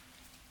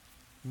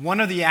one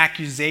of the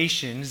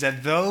accusations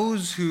that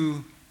those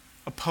who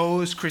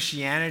oppose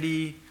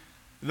Christianity,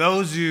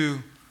 those who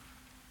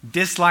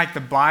dislike the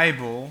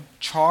Bible,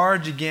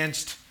 charge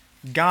against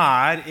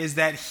God is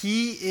that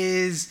he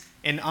is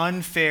an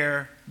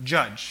unfair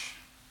judge,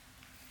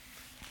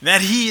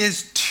 that he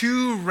is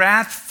too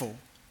wrathful,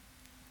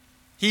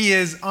 he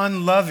is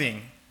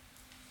unloving.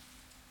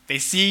 They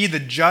see the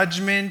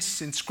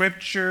judgments in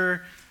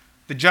Scripture,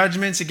 the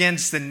judgments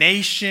against the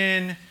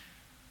nation,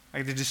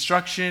 like the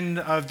destruction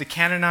of the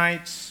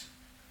Canaanites,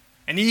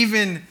 and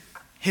even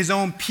his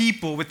own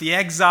people with the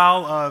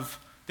exile of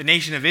the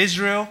nation of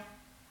Israel,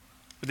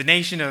 with the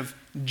nation of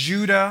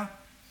Judah.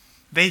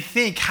 They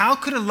think, how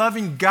could a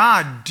loving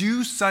God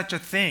do such a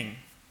thing?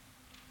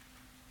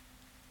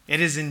 It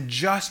is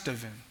unjust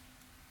of him.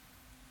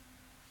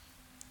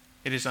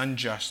 It is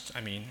unjust,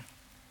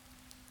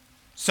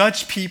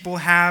 Such people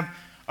have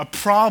a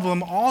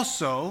problem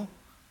also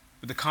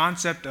with the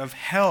concept of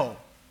hell,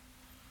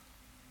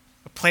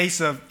 a place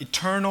of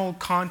eternal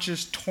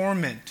conscious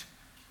torment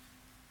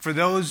for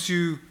those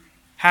who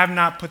have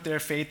not put their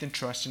faith and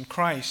trust in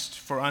Christ,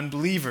 for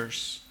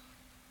unbelievers.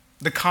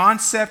 The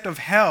concept of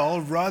hell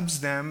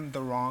rubs them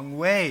the wrong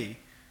way.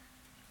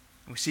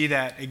 We see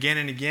that again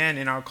and again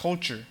in our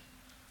culture.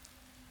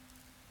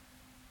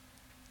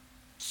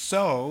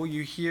 So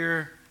you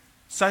hear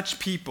such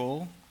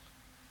people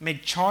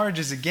make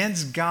charges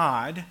against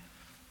God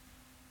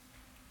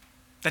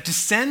that to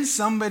send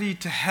somebody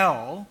to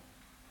hell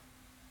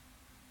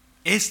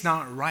is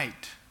not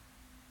right.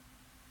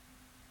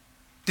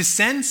 To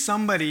send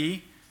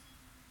somebody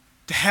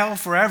to hell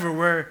forever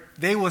where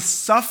they will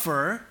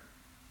suffer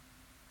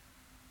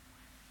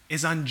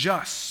is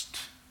unjust.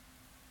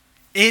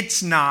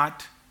 It's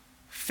not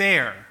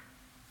fair.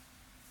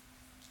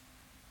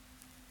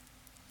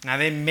 Now,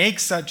 they make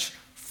such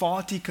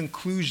faulty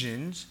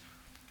conclusions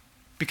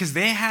because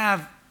they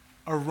have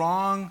a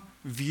wrong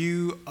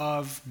view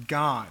of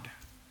God.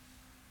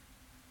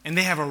 And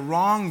they have a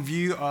wrong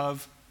view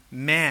of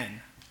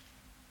man.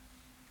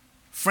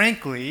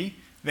 Frankly,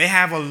 they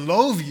have a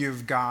low view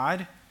of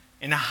God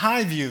and a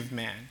high view of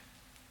man.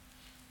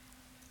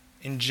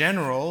 In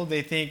general,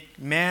 they think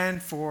man,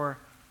 for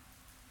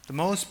the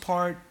most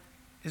part,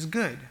 is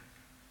good.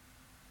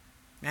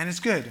 Man is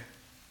good.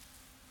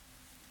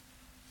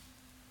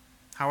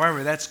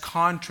 However, that's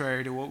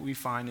contrary to what we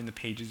find in the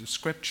pages of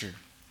Scripture.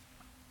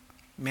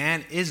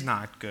 Man is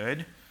not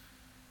good.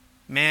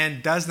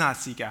 Man does not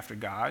seek after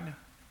God.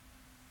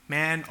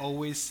 Man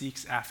always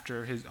seeks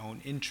after his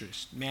own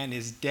interest. Man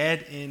is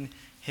dead in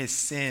his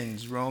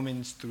sins.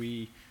 Romans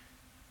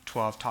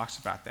 3:12 talks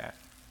about that.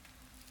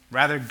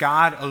 Rather,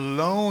 God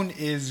alone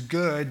is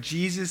good.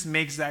 Jesus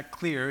makes that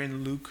clear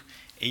in Luke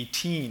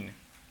 18.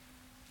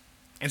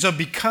 And so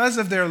because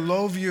of their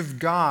low view of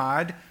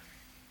God,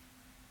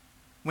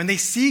 when they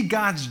see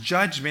God's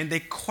judgment, they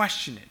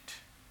question it.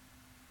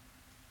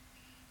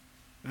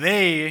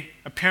 They,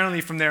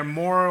 apparently from their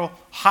moral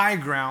high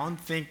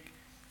ground, think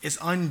it's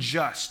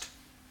unjust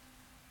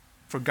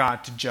for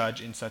God to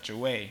judge in such a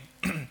way.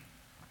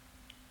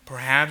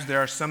 Perhaps there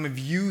are some of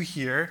you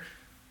here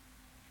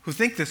who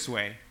think this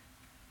way,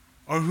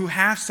 or who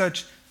have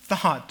such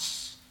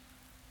thoughts,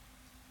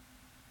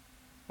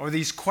 or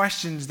these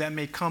questions that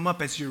may come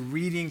up as you're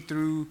reading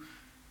through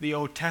the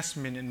Old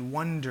Testament and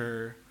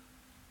wonder,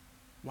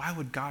 why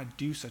would God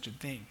do such a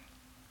thing?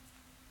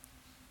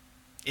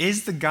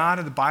 Is the God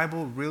of the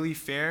Bible really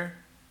fair?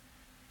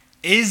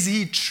 Is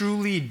he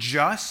truly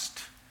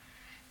just?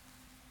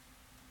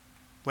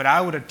 What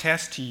I would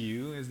attest to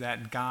you is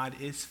that God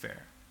is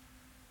fair.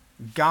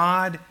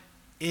 God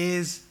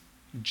is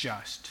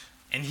just.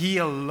 And he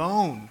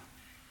alone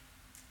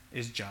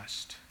is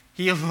just.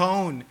 He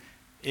alone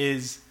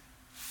is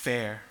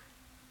fair.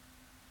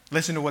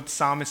 Listen to what the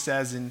psalmist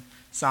says in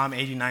Psalm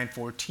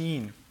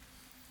 89:14.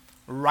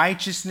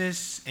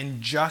 Righteousness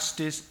and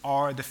justice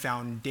are the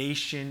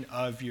foundation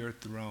of your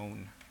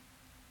throne.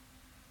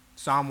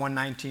 Psalm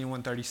 119,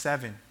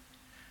 137.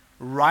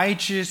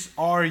 Righteous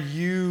are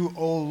you,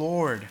 O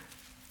Lord,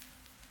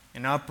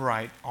 and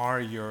upright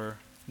are your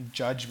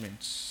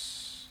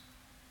judgments.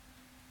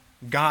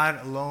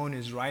 God alone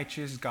is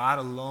righteous. God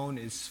alone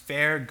is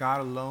fair. God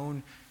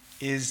alone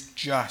is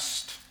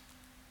just.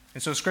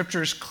 And so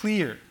Scripture is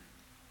clear.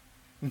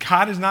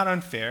 God is not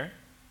unfair.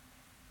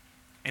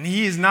 And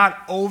he is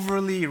not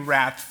overly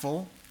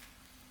wrathful.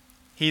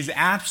 He is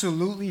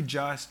absolutely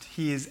just.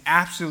 He is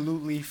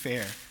absolutely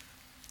fair.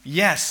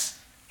 Yes,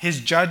 his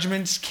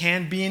judgments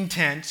can be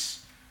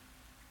intense,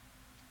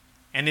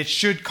 and it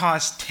should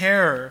cause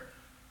terror,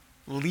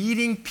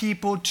 leading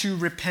people to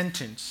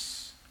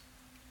repentance.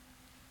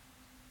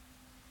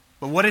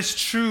 But what is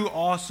true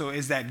also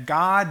is that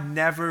God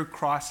never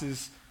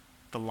crosses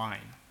the line.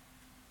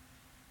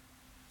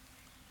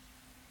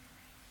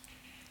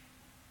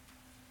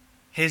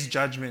 His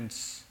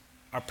judgments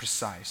are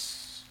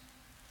precise.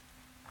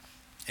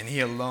 And he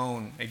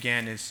alone,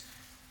 again, is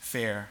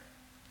fair.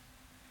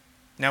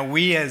 Now,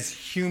 we as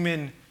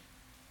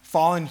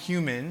fallen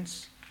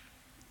humans,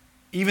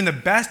 even the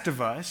best of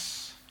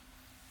us,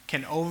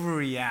 can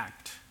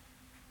overreact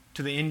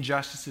to the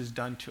injustices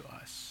done to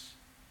us.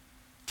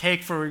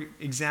 Take, for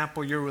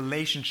example, your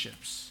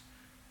relationships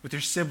with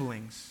your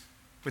siblings,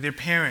 with your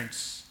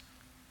parents.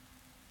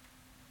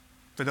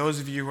 For those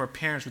of you who are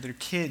parents, with your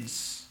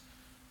kids.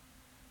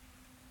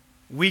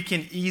 We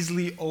can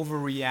easily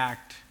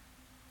overreact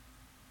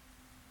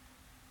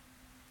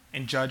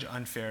and judge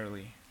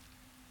unfairly.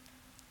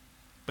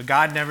 But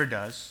God never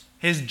does.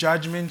 His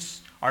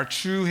judgments are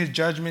true. His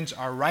judgments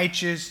are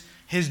righteous.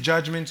 His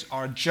judgments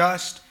are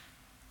just.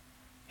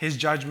 His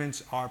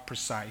judgments are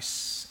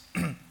precise.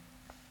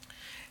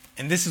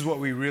 And this is what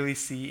we really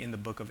see in the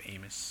book of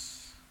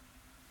Amos.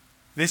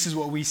 This is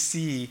what we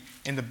see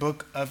in the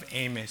book of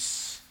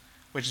Amos,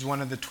 which is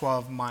one of the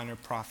 12 minor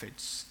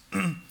prophets.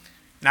 And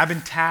I've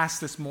been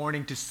tasked this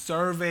morning to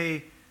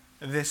survey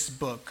this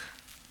book.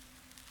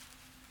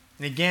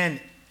 And again,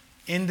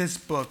 in this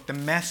book, the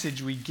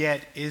message we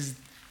get is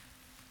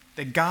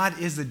that God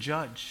is the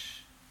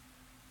judge,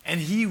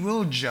 and He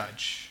will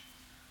judge.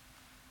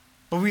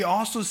 But we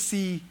also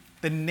see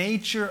the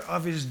nature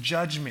of His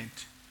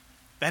judgment,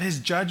 that His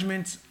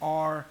judgments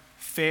are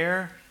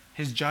fair,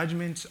 His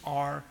judgments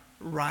are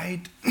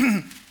right,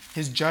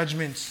 His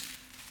judgments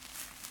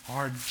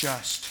are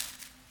just.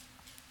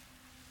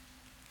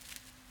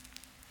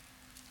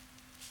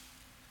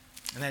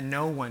 And that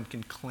no one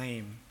can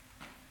claim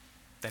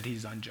that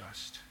He's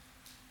unjust.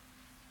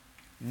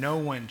 No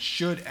one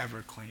should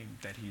ever claim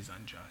that He's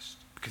unjust,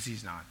 because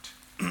He's not.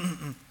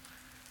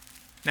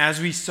 Now,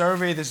 as we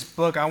survey this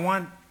book, I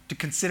want to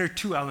consider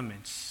two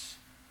elements.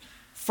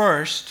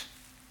 First,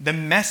 the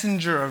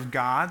messenger of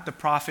God, the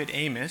prophet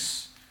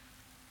Amos,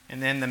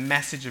 and then the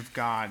message of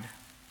God,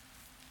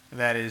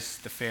 that is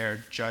the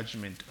fair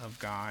judgment of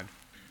God.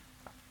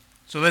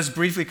 So let's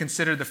briefly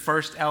consider the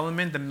first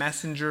element, the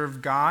messenger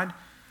of God,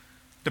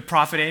 the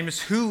prophet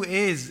Amos. Who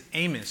is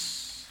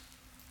Amos?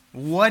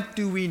 What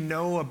do we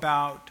know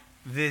about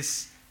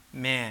this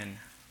man?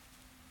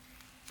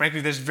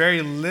 Frankly, there's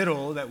very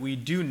little that we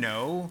do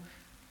know,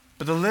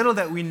 but the little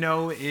that we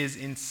know is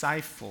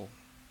insightful.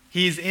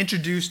 He is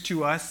introduced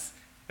to us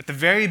at the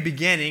very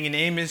beginning in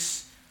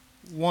Amos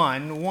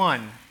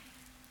 1:1. It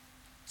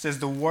says,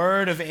 "The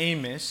word of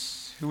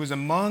Amos, who was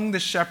among the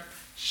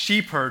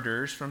sheep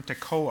herders from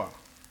Tekoa."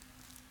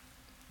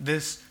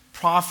 This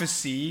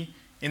prophecy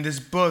in this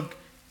book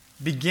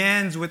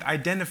begins with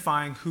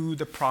identifying who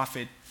the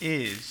prophet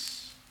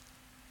is.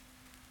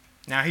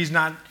 Now, he's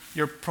not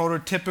your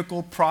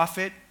prototypical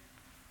prophet.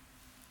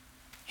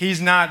 He's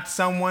not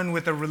someone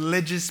with a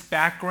religious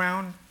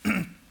background.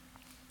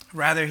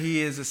 Rather,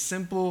 he is a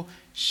simple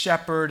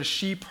shepherd, a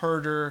sheep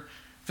herder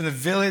from the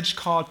village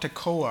called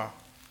Tekoa,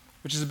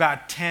 which is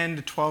about 10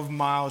 to 12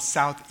 miles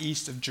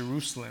southeast of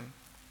Jerusalem.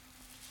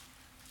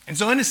 And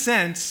so, in a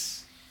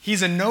sense,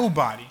 he's a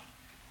nobody.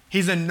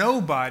 He's a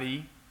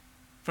nobody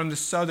from the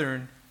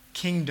southern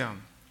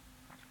kingdom.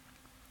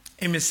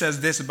 Amos says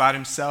this about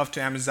himself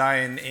to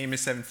Amaziah in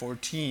Amos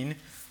 7:14.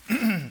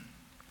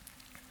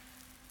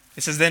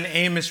 It says, "Then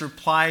Amos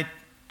replied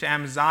to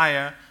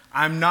Amaziah,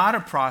 'I'm not a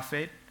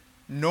prophet,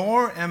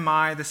 nor am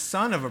I the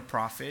son of a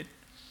prophet,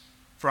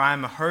 for I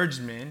am a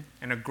herdsman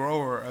and a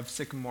grower of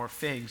sycamore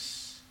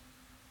figs.'"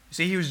 You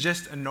see, he was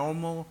just a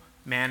normal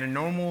man, a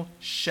normal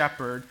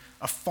shepherd,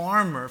 a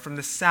farmer from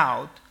the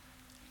south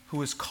who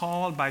was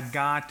called by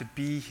God to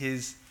be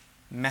his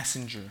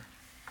messenger.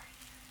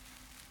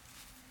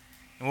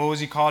 And what was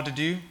he called to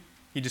do?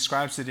 He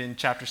describes it in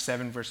chapter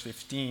 7, verse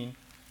 15.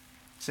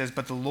 It says,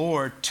 "But the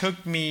Lord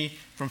took me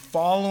from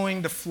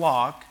following the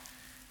flock,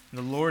 and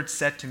the Lord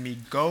said to me,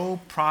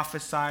 'Go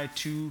prophesy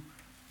to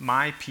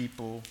my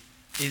people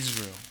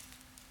Israel.'"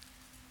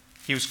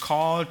 He was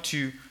called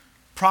to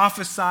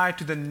prophesy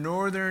to the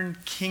northern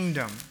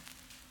kingdom.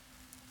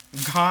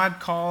 God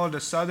called a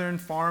southern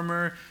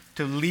farmer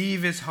to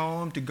leave his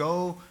home, to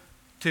go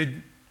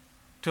to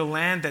a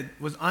land that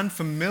was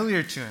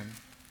unfamiliar to him,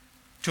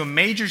 to a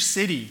major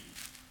city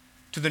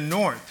to the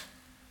north.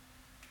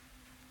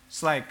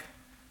 It's like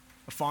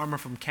a farmer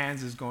from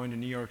Kansas going to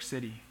New York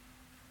City.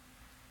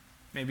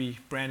 Maybe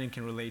Brandon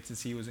can relate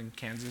since he was in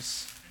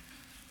Kansas.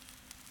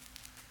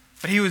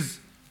 But he was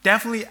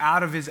definitely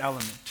out of his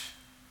element.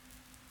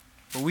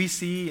 But we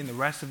see in the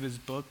rest of this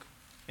book,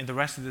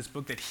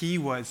 that he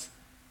was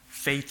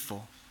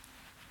faithful.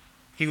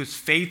 He was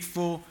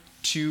faithful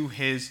to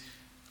his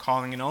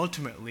calling, and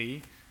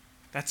ultimately,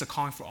 that's a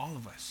calling for all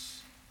of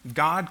us.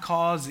 God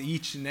calls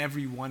each and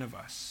every one of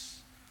us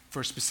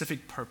for a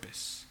specific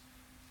purpose.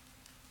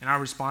 And our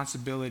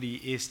responsibility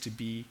is to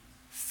be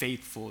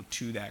faithful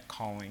to that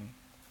calling.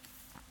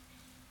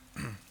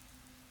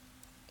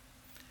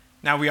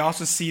 Now, we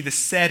also see the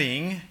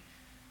setting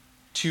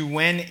to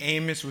when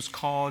Amos was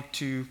called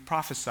to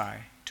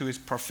prophesy, to his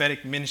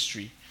prophetic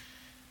ministry.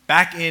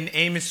 Back in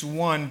Amos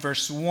 1,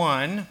 verse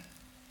 1,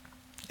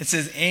 it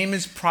says,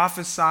 "Amos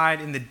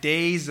prophesied in the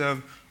days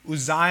of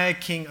Uzziah,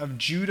 king of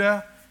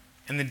Judah,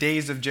 and the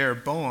days of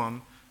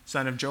Jeroboam,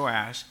 son of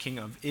Joash, king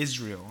of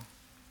Israel."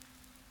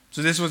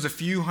 So this was a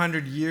few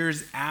hundred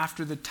years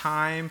after the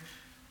time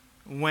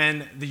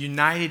when the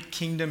United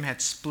Kingdom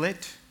had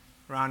split,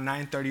 around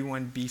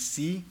 931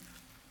 BC.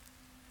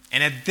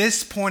 And at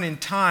this point in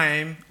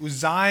time,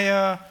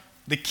 Uzziah,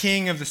 the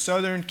king of the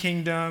southern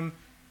kingdom,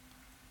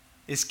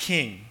 is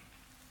king.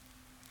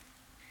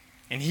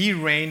 And he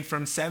reigned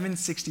from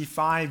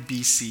 765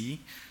 BC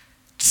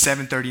to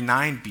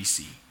 739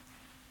 BC.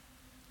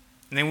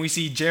 And then we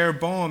see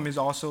Jeroboam is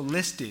also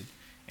listed.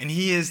 And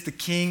he is the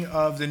king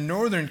of the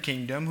northern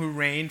kingdom who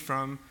reigned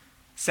from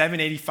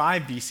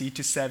 785 BC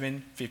to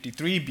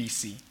 753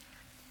 BC.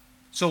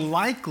 So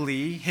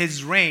likely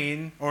his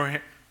reign,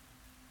 or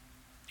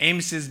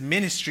Amos's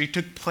ministry,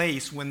 took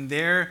place when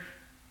their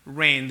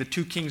reign, the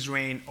two kings'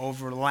 reign,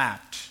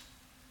 overlapped.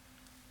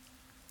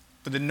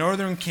 For the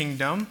northern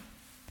kingdom,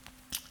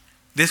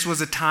 this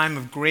was a time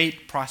of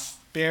great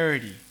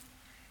prosperity.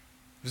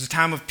 It was a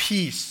time of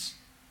peace.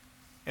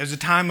 It was a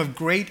time of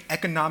great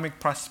economic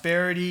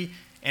prosperity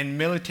and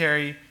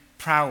military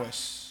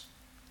prowess.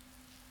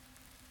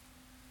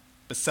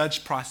 But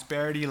such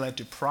prosperity led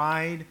to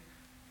pride,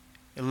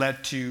 it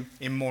led to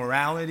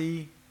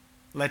immorality,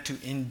 led to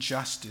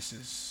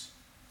injustices.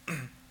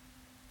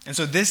 And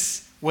so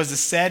this was a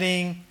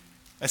setting,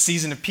 a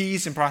season of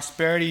peace and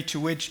prosperity to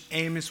which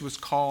Amos was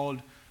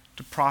called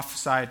to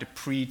prophesy, to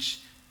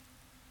preach.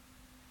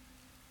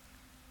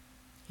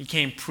 He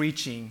came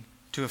preaching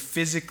to a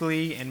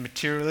physically and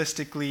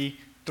materialistically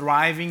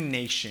thriving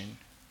nation,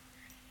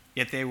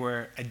 yet they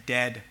were a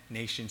dead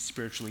nation,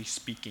 spiritually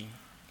speaking.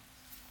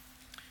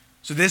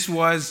 So this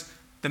was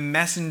the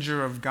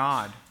messenger of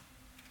God.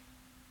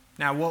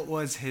 Now, what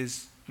was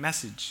his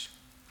message?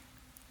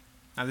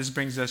 Now, this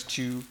brings us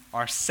to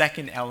our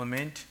second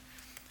element,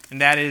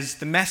 and that is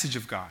the message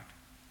of God.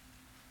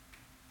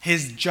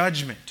 His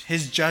judgment,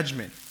 his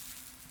judgment.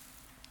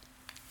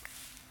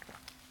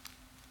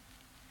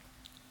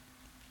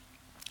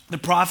 The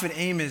prophet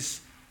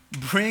Amos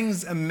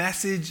brings a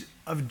message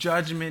of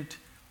judgment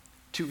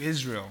to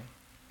Israel.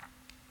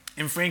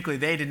 And frankly,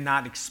 they did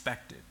not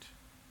expect it.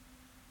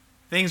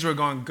 Things were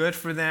going good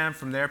for them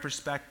from their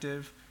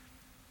perspective.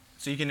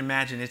 So you can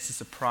imagine it's a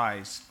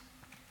surprise.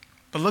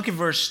 But look at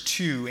verse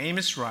 2.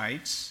 Amos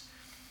writes,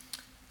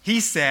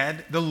 he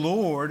said, "The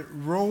Lord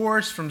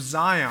roars from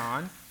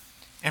Zion,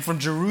 and from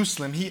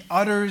Jerusalem he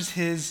utters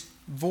his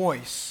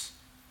voice.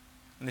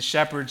 And the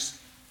shepherds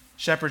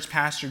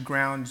pasture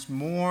grounds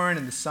mourn,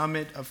 and the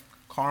summit of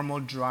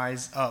Carmel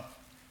dries up."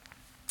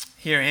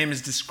 Here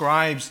Amos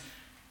describes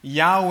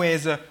Yahweh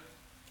as a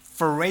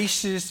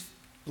ferocious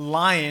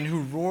lion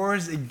who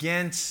roars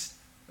against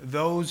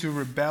those who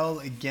rebel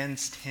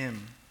against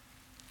him.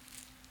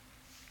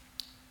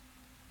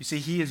 You see,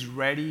 he is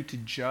ready to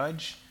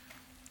judge.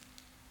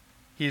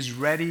 He is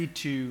ready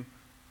to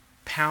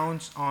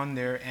pounce on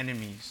their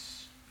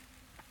enemies.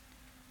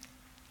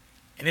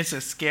 And it's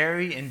a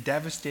scary and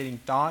devastating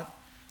thought,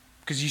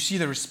 because you see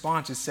the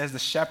response. It says the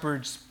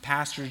shepherds,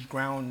 pastures,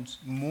 grounds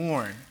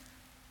mourn,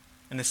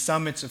 and the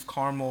summits of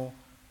Carmel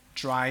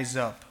dries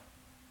up.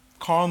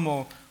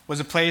 Carmel was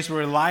a place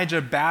where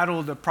Elijah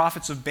battled the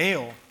prophets of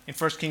Baal in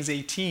 1 Kings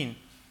 18.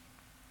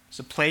 It's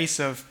a place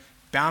of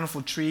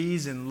bountiful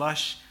trees and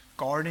lush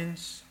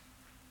gardens.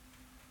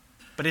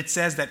 But it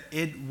says that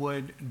it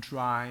would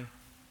dry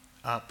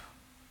up.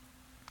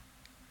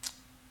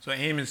 So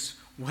Amos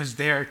was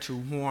there to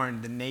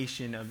warn the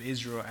nation of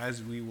Israel,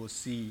 as we will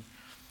see.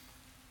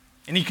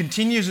 And he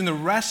continues in the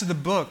rest of the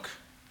book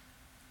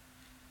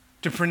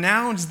to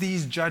pronounce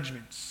these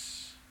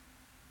judgments.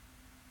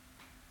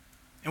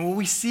 And what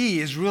we see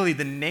is really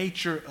the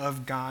nature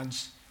of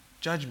God's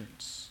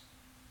judgments.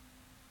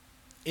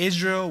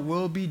 Israel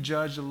will be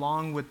judged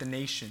along with the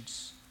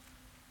nations.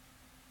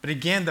 But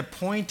again, the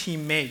point he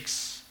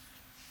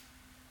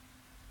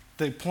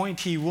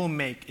will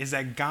make is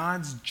that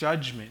God's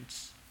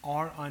judgments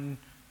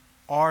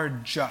are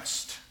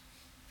just.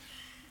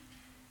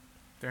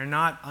 They're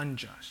not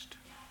unjust.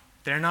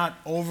 They're not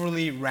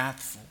overly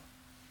wrathful.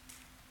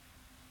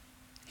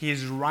 He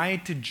is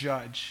right to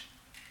judge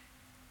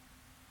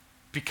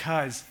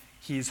because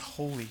he is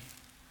holy.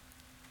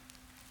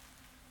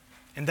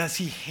 And thus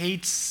he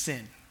hates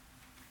sin.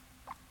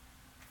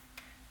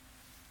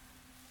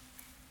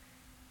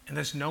 And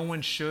thus no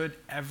one should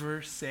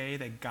ever say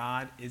that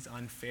God is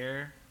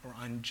unfair or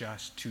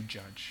unjust to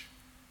judge.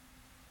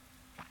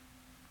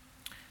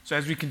 So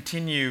as we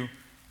continue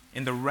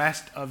in the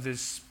rest of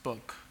this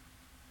book,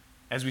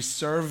 as we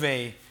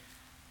survey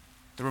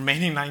the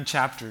remaining 9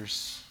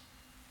 chapters,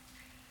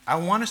 I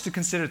want us to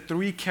consider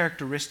 3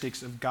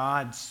 characteristics of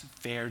God's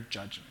fair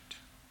judgment.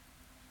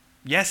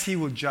 Yes, he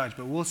will judge,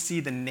 but we'll see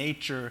the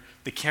nature,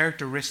 the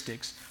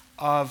characteristics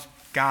of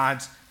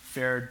God's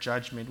fair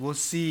judgment. We'll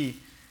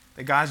see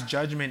that God's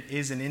judgment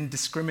is an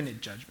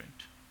indiscriminate judgment.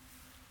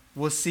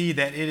 We'll see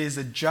that it is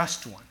a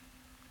just one.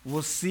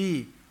 We'll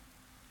see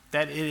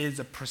that it is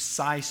a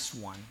precise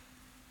one.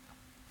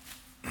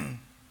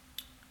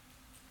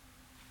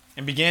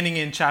 And beginning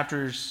in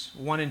chapters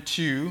 1 and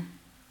 2,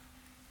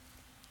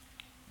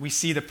 we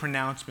see the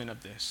pronouncement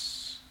of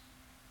this.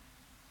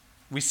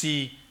 We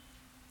see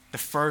the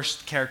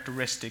first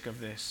characteristic of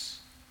this.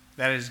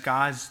 That is,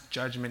 God's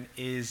judgment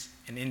is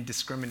an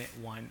indiscriminate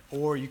one,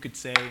 or you could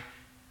say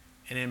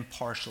an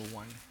impartial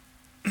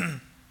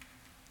one.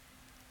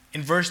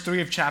 in verse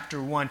 3 of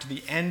chapter 1 to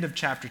the end of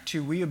chapter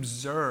 2, we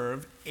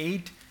observe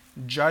 8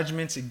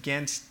 judgments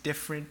against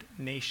different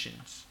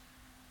nations.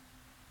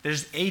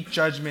 There's 8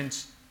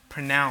 judgments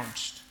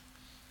pronounced.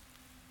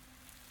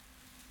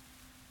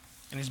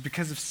 And it's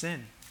because of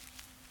sin.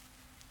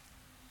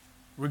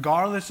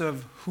 Regardless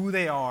of who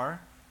they are,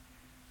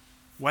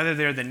 whether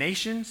they're the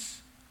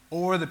nations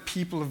or the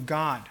people of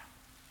God,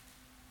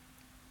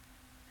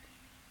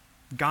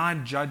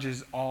 God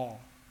judges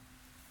all.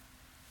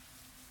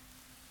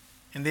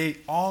 And they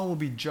all will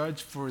be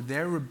judged for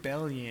their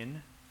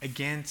rebellion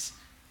against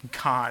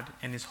God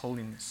and His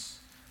holiness.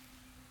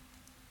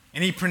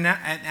 And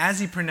as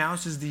He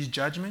pronounces these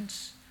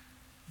judgments,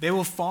 they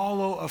will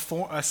follow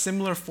a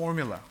similar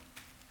formula.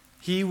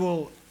 He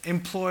will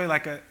employ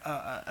like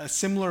a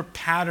similar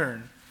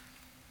pattern.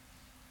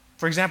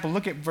 For example,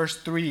 look at verse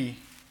 3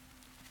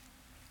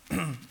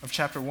 of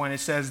chapter 1. It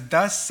says,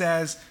 "Thus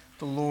says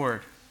the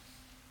Lord,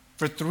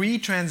 for 3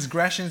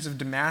 transgressions of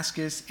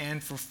Damascus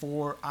and for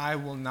 4 I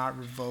will not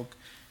revoke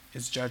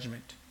his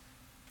judgment."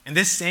 And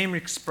this same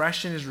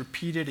expression is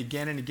repeated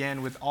again and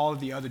again with all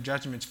of the other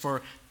judgments.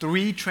 For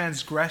 3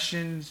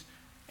 transgressions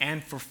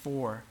and for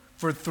 4.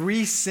 For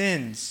 3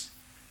 sins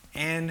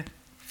and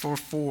for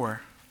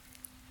 4.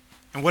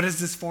 And what does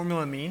this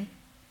formula mean?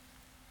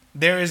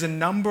 There is a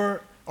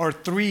number, or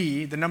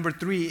 3, the number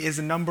 3 is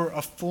a number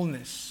of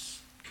fullness.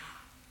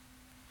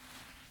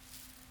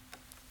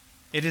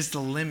 It is the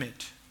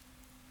limit.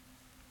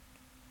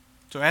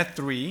 So at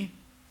 3,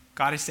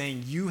 God is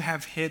saying, you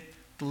have hit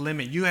the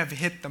limit. You have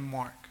hit the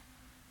mark.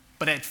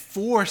 But at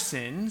 4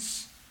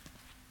 sins,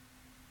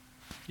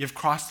 you've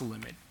crossed the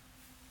limit.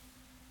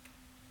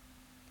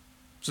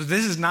 So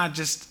this is not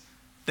just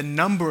the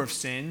number of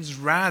sins,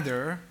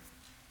 rather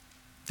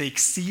the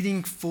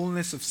exceeding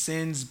fullness of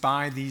sins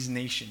by these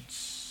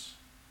nations.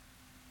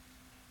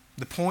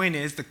 The point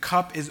is, the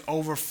cup is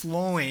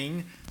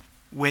overflowing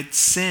with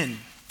sin.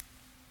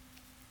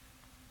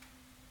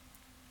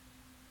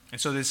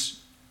 And so this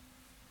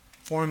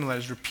formula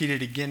is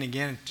repeated again and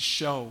again to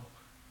show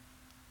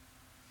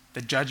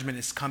that judgment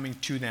is coming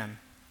to them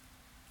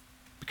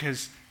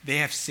because they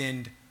have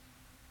sinned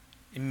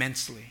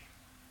immensely.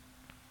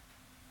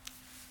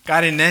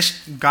 God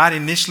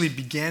initially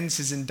begins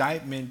his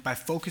indictment by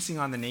focusing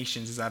on the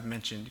nations, as I've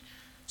mentioned,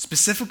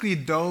 specifically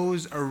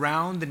those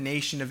around the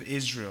nation of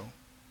Israel.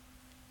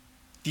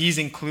 These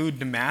include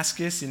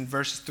Damascus in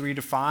verses 3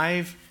 to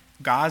 5,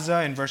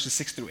 Gaza in verses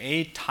 6 through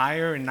 8,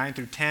 Tyre in 9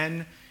 through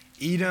 10,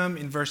 Edom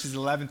in verses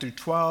 11 through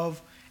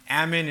 12,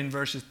 Ammon in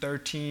verses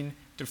 13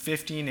 through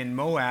 15, and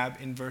Moab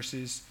in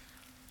verses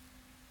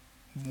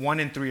 1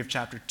 and 3 of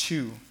chapter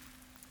 2.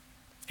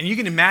 And you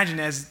can imagine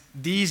as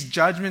these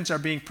judgments are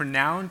being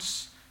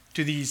pronounced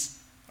to these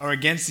or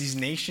against these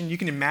nations, you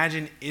can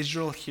imagine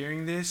Israel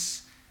hearing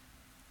this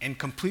and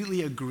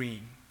completely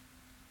agreeing.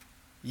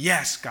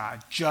 Yes,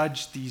 God,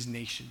 judge these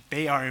nations.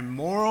 They are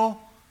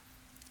immoral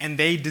and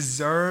they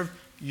deserve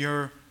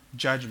your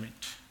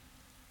judgment.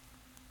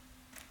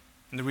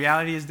 And the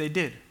reality is they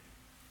did.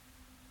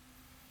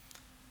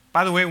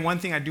 By the way, one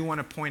thing I do want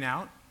to point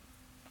out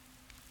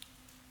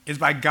is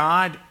by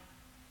God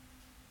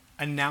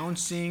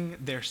announcing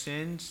their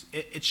sins,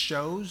 it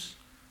shows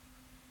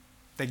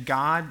that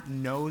God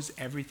knows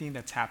everything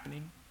that's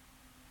happening.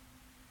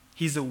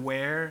 He's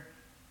aware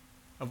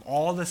of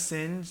all the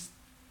sins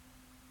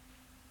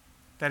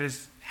that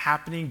is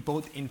happening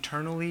both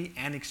internally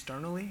and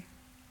externally.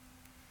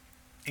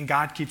 And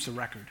God keeps a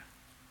record.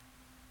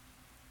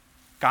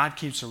 God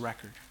keeps a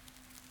record.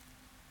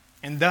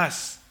 And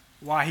thus,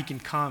 why he can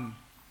come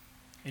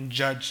and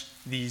judge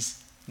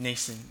these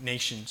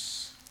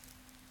nations.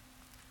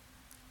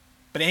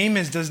 But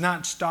Amos does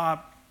not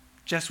stop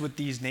just with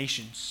these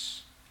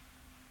nations.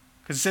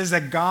 Because it says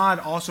that God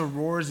also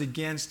roars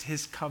against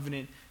his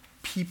covenant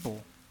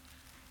people.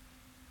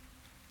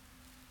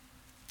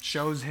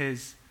 Shows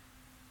his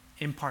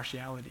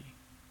impartiality.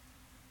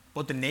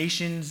 Both the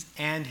nations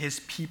and his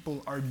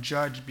people are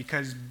judged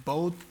because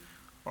both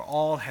or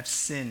all have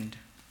sinned.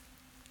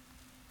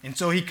 And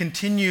so he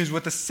continues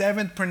with the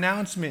 7th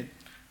pronouncement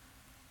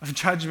of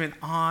judgment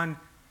on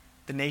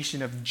the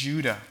nation of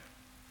Judah.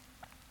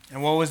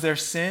 And what was their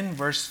sin?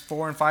 Verse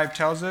 4 and 5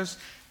 tells us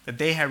that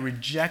they had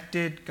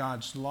rejected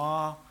God's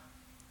law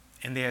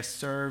and they had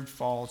served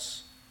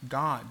false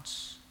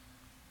gods.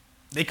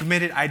 They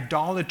committed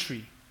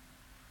idolatry,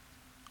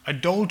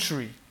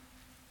 adultery.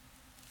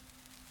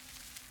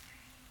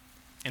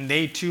 And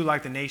they too,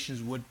 like the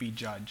nations, would be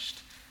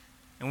judged.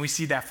 And we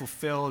see that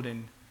fulfilled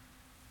in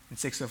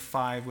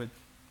 605 with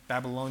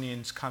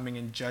Babylonians coming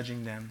and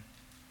judging them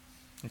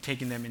and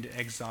taking them into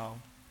exile.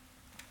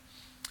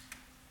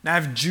 Now,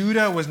 if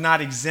Judah was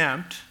not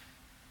exempt,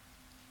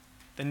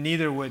 then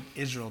neither would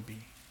Israel be.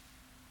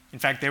 In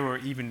fact, they were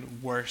even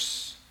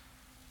worse.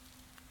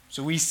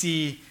 So we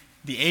see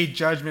the 8th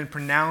judgment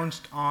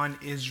pronounced on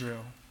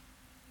Israel,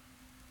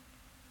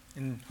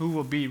 and who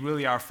will be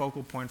really our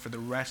focal point for the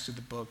rest of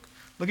the book.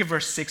 Look at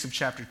verse 6 of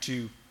chapter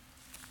 2.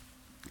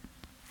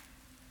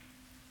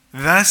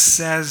 Thus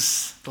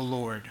says the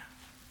Lord,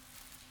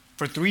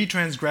 For 3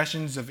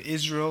 transgressions of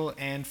Israel,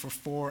 and for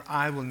 4,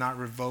 I will not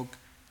revoke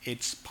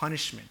its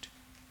punishment.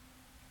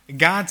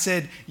 God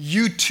said,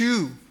 you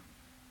too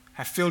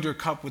have filled your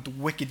cup with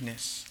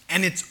wickedness,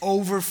 and it's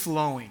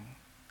overflowing.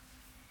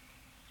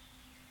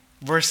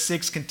 Verse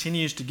 6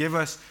 continues to give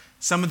us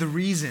some of the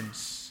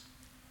reasons.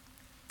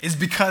 It's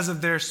because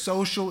of their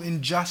social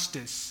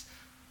injustice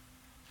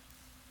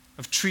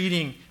of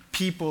treating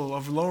people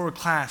of lower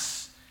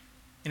class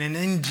in an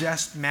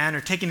unjust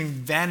manner, taking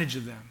advantage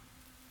of them,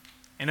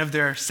 and of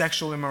their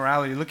sexual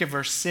immorality. Look at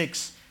verse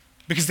 6.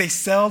 Because they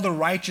sell the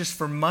righteous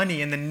for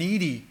money and the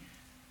needy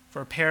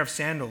for a pair of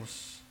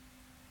sandals.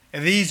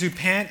 And these who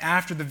pant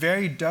after the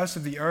very dust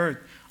of the earth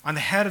on the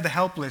head of the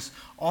helpless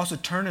also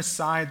turn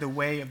aside the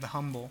way of the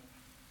humble.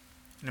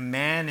 And a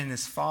man and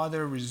his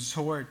father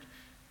resort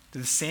to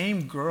the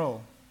same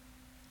girl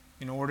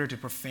in order to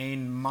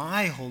profane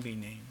my holy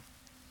name.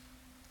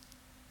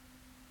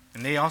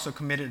 And they also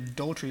committed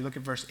adultery. Look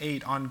at verse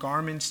 8. On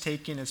garments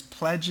taken as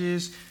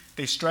pledges,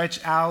 they stretch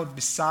out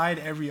beside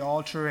every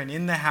altar, and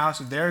in the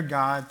house of their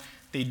God,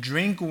 they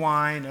drink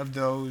wine of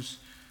those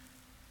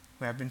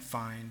who have been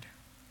fined.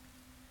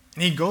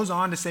 And he goes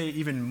on to say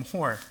even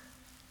more,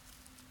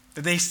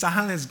 that they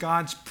silence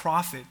God's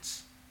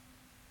prophets.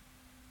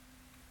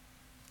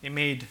 They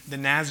made the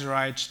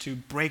Nazarites to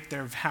break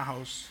their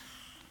vows.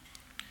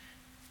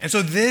 And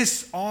so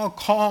this all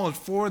called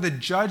for the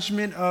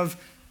judgment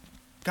of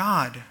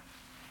God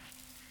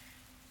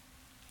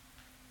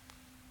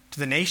to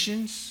the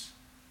nations,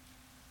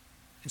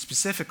 and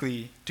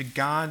specifically to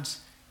God's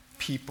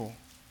people.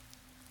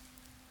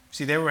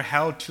 See, they were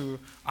held to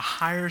a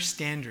higher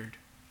standard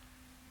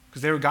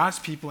because they were God's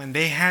people and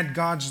they had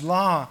God's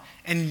law,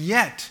 and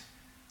yet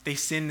they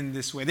sinned in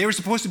this way. They were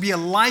supposed to be a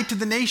light to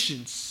the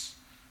nations,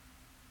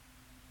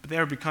 but they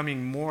were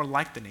becoming more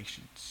like the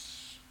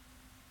nations.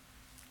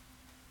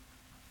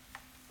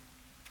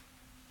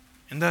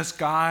 And thus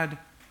God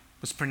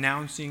was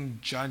pronouncing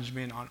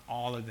judgment on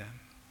all of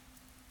them.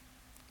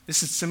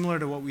 This is similar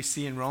to what we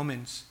see in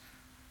Romans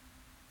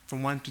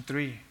from 1 to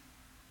 3.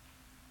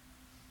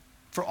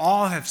 For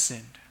all have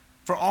sinned.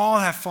 For all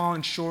have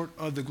fallen short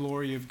of the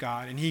glory of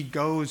God. And he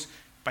goes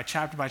by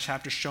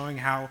chapter showing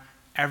how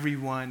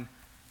everyone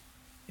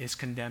is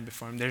condemned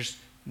before him. There's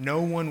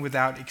no one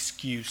without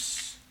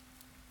excuse.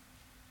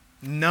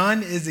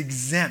 None is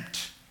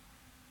exempt.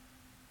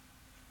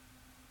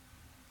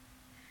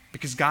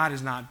 Because God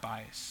is not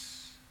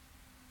biased.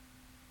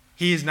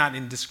 He is not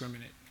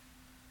indiscriminate.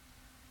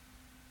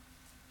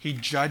 He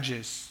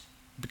judges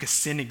because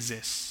sin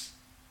exists.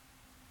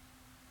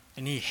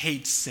 And he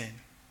hates sin.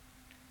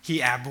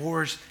 He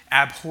abhors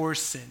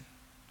sin.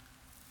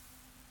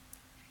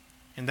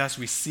 And thus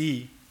we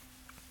see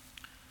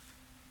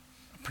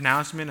a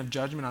pronouncement of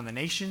judgment on the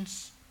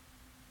nations,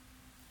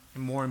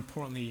 and more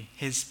importantly,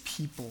 his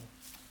people.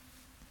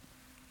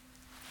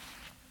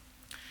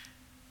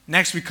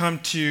 Next we come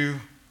to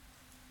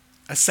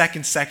a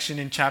second section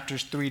in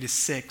chapters 3 to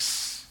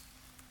 6.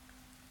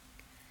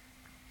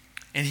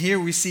 And here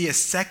we see a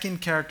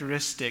second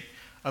characteristic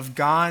of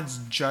God's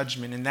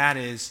judgment, and that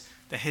is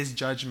that his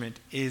judgment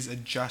is a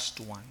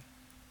just one.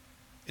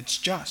 It's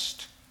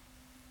just.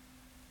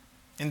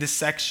 In this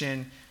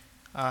section,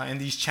 in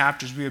these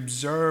chapters, we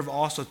observe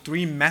also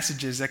 3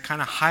 messages that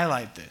kind of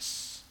highlight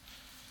this.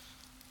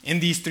 In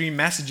these 3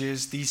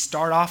 messages, these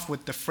start off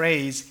with the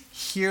phrase,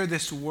 hear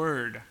this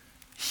word.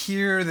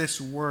 Hear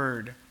this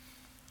word.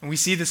 And we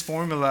see this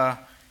formula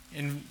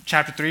in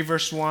chapter 3,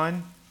 verse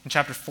 1, in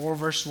chapter 4,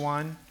 verse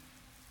 1,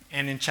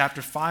 and in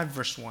chapter 5,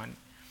 verse 1.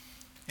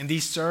 And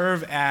these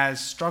serve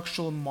as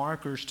structural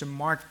markers to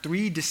mark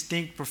 3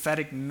 distinct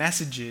prophetic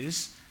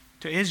messages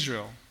to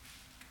Israel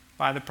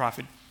by the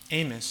prophet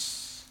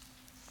Amos.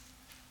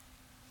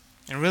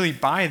 And really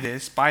by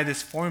this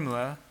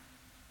formula,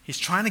 he's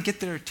trying to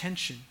get their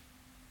attention.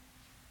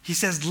 He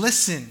says,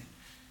 listen,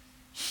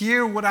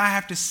 hear what I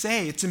have to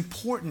say. It's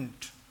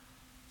important.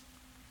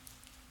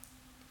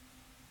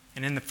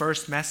 And in the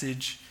first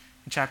message,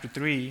 in chapter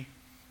 3,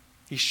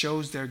 he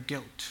shows their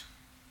guilt.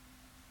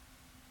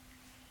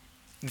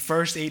 In the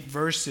first 8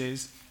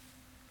 verses,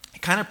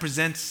 it kind of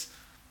presents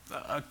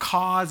a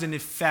cause and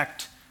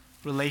effect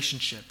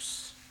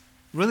relationships,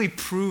 really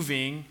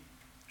proving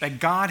that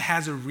God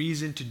has a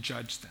reason to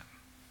judge them.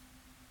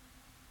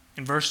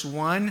 In verse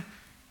 1,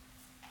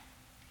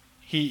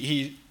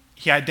 he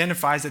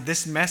identifies that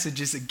this message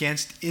is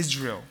against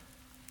Israel,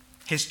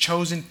 his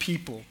chosen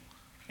people.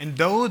 And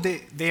though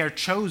they are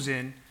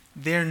chosen,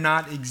 they're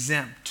not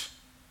exempt.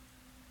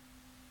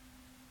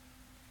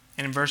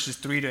 And in verses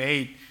 3 to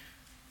 8,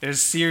 there's a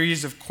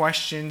series of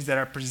questions that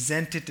are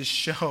presented to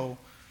show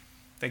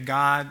that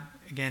God,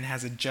 again,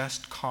 has a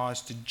just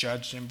cause to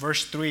judge them.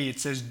 Verse 3, it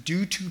says,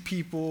 do two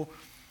people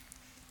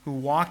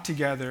walk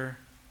together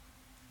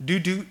who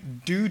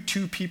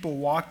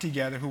walk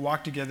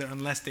together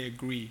unless they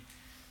agree?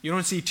 You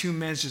don't see 2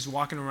 men just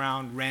walking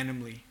around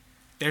randomly.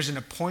 There's an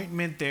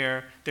appointment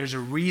there. There's a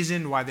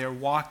reason why they're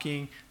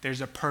walking.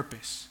 There's a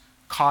purpose,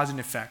 cause and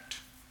effect.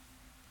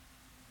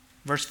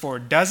 Verse 4,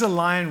 does a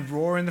lion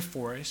roar in the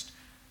forest?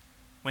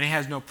 when it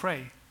has no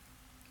prey.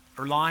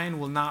 A lion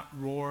will not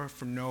roar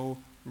for no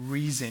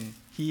reason.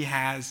 He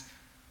has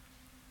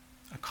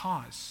a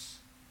cause.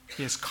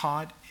 He has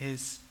caught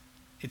its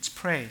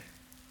prey.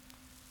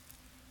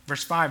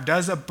 Verse 5,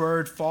 does a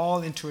bird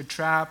fall into a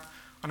trap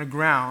on the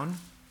ground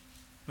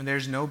when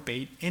there's no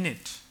bait in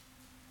it?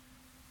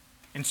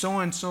 And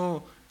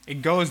so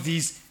it goes,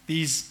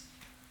 these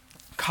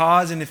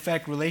cause and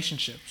effect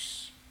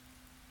relationships.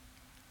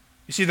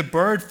 You see, the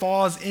bird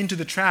falls into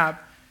the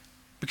trap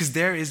because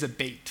there is a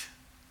bait.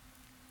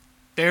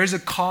 There is a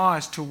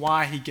cause to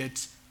why he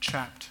gets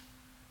trapped.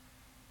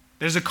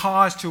 There's a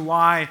cause to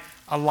why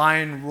a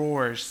lion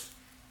roars.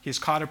 He has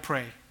caught a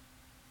prey.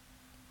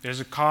 There's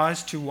a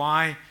cause to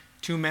why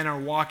two men are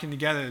walking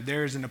together.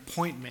 There is an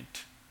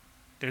appointment.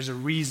 There's a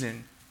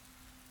reason.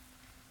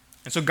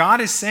 And so God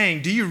is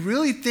saying, do you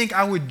really think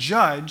I would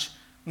judge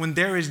when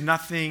there is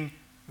nothing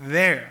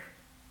there?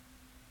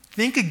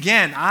 Think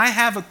again. I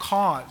have a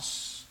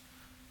cause.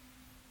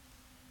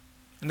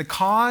 And the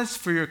cause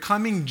for your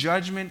coming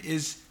judgment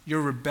is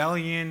your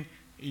rebellion,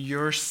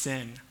 your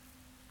sin.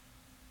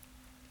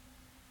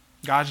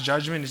 God's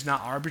judgment is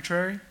not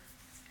arbitrary.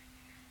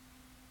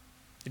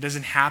 It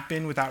doesn't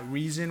happen without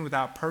reason,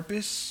 without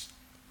purpose.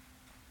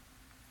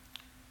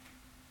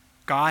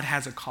 God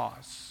has a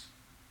cause.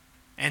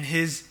 And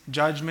his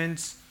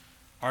judgments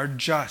are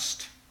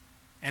just.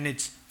 And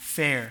it's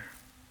fair.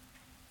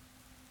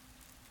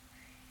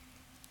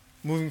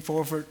 Moving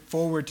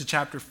forward to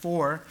chapter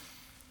 4,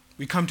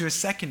 we come to a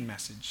second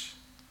message.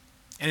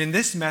 And in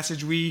this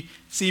message, we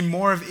see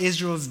more of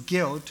Israel's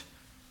guilt.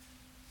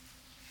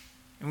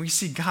 And we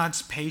see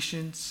God's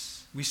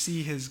patience. We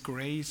see his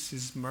grace,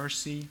 his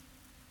mercy.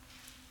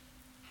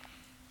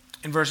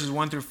 In verses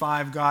 1 through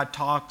 5, God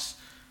talks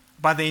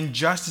about the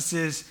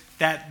injustices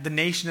that the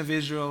nation of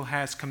Israel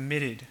has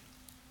committed.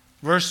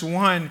 Verse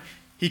 1,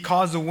 he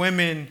calls the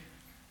women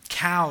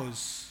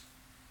cows.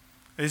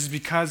 This is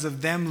because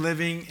of them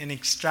living in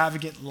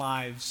extravagant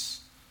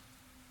lives.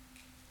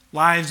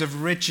 Lives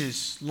of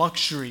riches,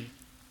 luxury.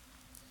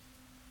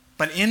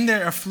 But in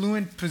their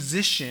affluent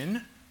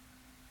position,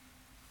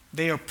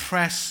 they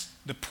oppress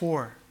the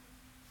poor.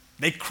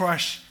 They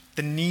crush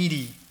the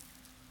needy.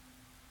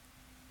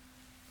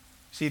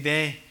 See,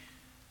 their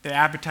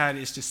appetite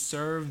is to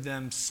serve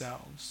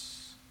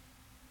themselves.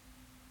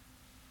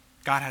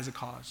 God has a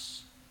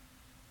cause.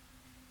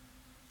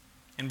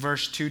 And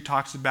verse 2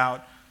 talks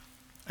about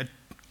a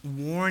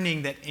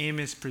warning that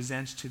Amos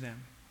presents to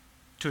them,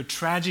 to a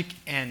tragic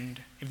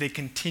end if they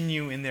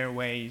continue in their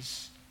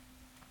ways.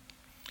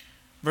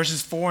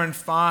 Verses 4 and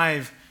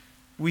 5,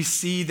 we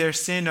see their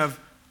sin of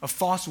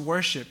false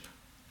worship,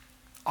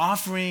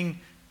 offering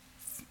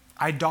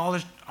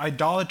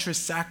idolatrous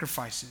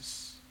sacrifices.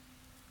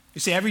 You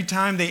see, every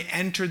time they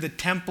entered the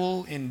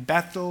temple in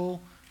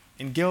Bethel,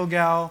 in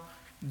Gilgal,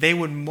 they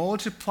would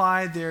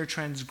multiply their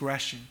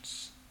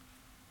transgressions.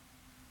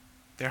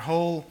 Their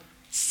whole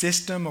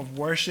system of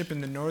worship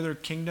in the northern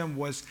kingdom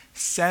was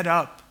set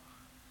up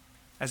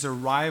as a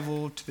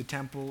rival to the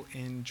temple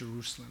in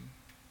Jerusalem.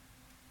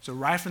 So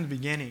right from the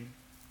beginning,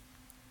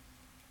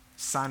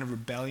 sign of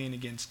rebellion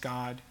against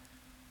God.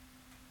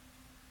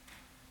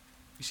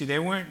 You see, they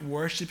weren't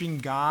worshiping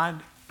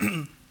God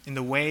in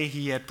the way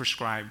he had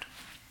prescribed.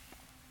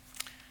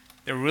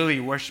 They were really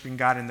worshiping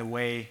God in the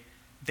way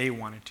they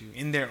wanted to,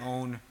 in their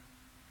own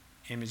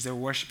image. They were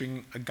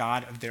worshiping a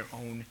God of their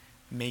own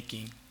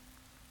making.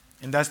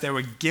 And thus they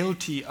were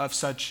guilty of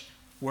such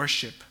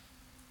worship.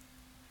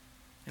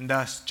 And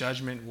thus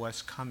judgment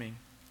was coming.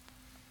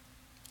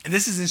 And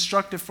this is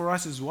instructive for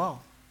us as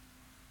well.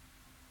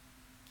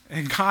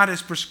 And God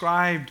has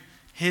prescribed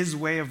his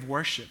way of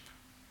worship.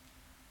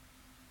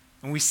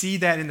 And we see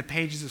that in the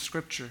pages of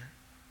Scripture.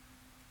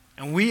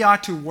 And we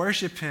ought to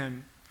worship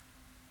him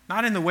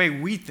not in the way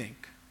we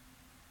think,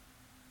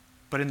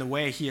 but in the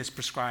way he has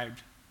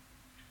prescribed.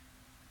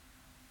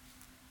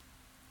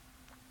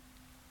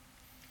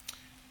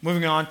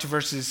 Moving on to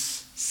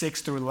verses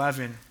 6 through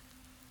 11,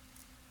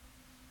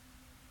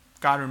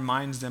 God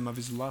reminds them of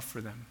his love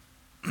for them.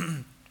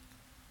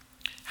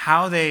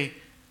 How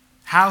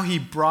he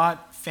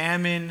brought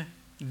famine,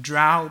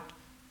 drought,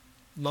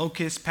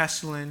 locust,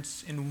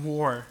 pestilence, and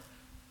war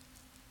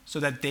so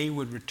that they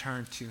would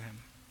return to him.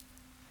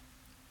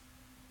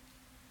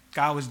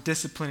 God was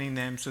disciplining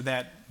them so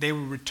that they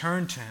would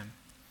return to him.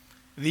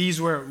 These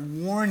were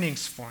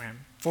warnings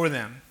for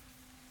them.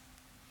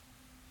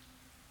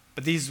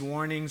 But these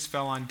warnings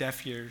fell on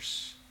deaf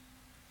ears.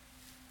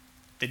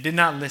 They did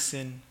not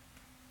listen.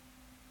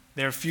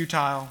 They were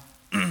futile.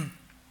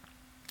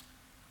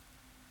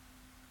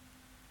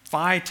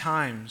 5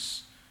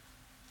 times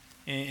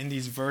in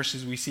these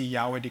verses we see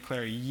Yahweh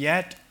declare,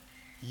 "Yet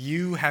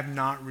you have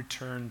not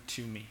returned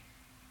to me."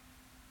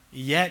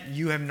 Yet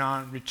you have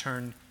not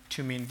returned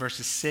to me, in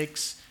verses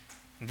 6,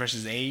 in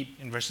verses 8,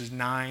 in verses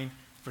 9,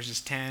 verses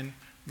 10,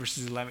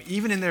 verses 11.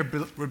 Even in their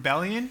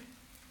rebellion,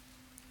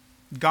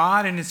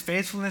 God in his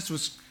faithfulness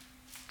was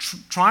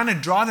trying to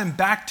draw them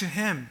back to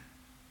him.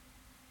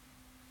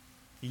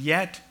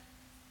 Yet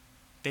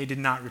they did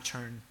not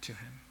return to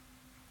him.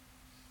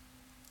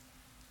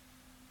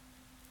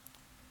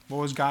 What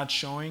was God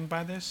showing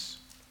by this?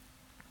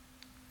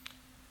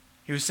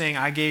 He was saying,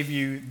 I gave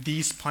you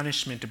these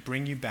punishment to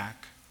bring you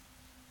back.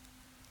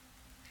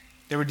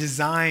 They were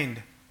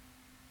designed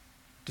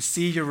to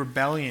see your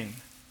rebellion.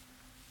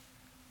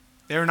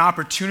 They're an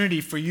opportunity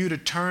for you to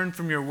turn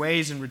from your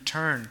ways and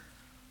return.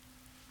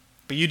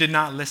 But you did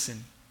not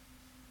listen.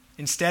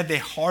 Instead, they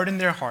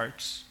hardened their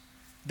hearts.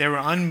 They were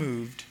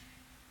unmoved.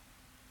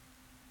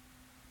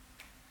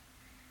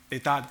 They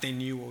thought they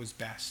knew what was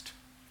best.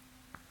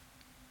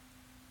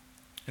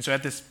 And so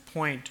at this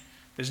point,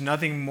 there's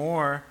nothing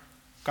more,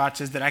 God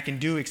says, that I can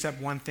do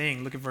except one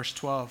thing. Look at verse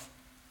 12.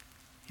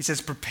 He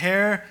says,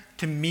 prepare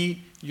to meet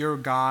your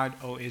God,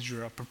 O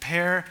Israel.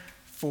 Prepare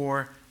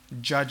for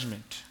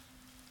judgment.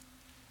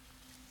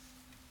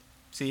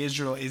 See,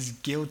 Israel is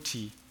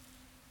guilty.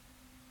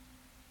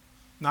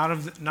 Not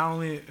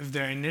only of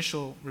their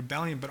initial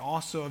rebellion, but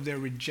also of their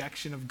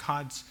rejection of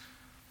God's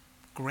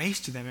grace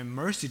to them and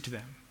mercy to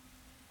them.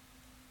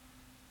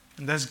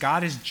 And thus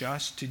God is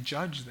just to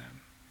judge them.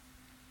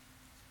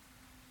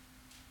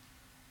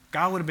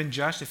 God would have been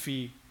just if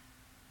he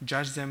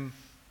judged them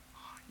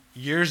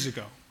years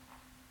ago.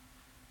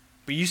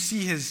 But you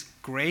see his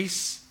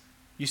grace,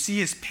 you see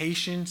his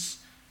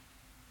patience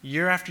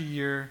year after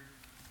year,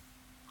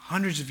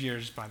 hundreds of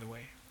years, by the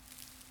way.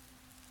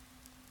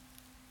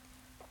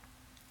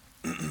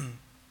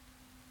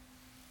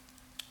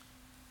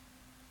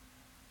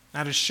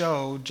 Now, to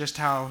show just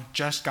how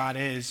just God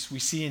is, we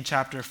see in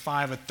chapter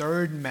 5 a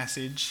third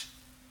message.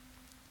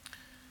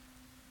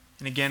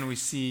 And again, we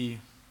see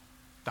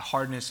the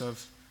hardness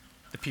of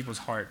the people's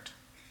heart.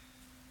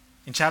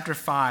 In chapter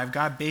 5,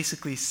 God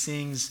basically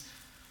sings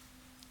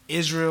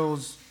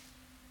Israel's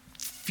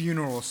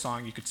funeral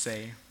song, you could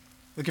say.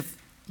 Look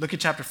at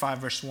chapter 5,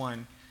 verse 1.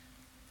 It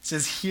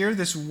says, hear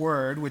this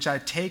word which I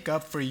take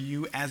up for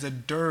you as a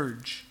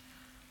dirge,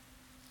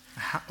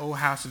 O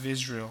house of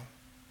Israel.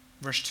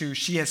 Verse 2,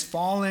 she has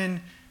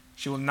fallen,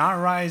 she will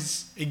not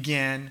rise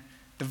again.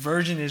 The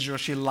virgin Israel,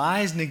 she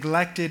lies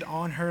neglected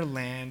on her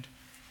land.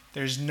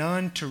 There's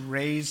none to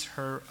raise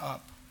her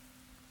up.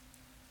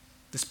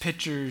 This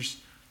pictures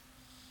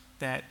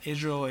that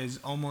Israel is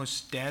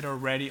almost dead,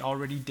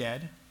 already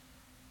dead.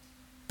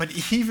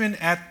 But even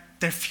at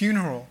their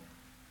funeral,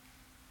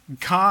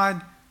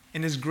 God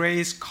in his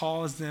grace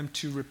calls them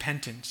to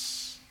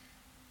repentance.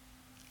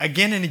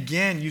 Again and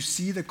again, you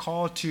see the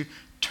call to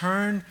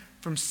turn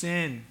from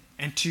sin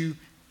and to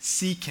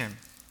seek him.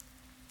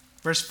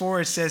 Verse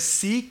 4, it says,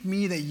 seek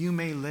me that you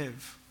may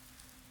live.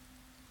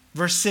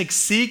 Verse 6,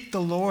 seek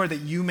the Lord that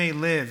you may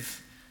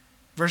live.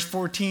 Verse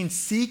 14,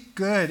 seek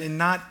good and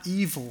not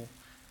evil,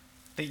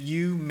 that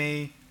you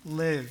may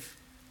live.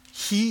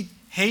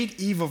 Hate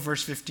evil,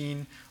 verse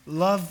 15,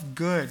 love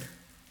good.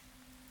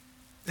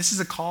 This is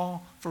a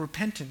call for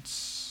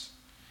repentance.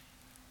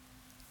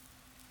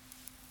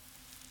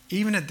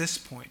 Even at this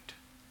point,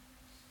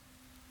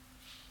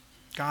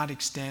 God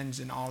extends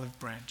an olive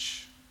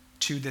branch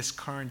to this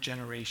current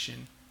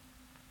generation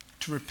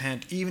to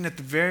repent, even at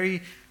the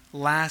very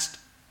last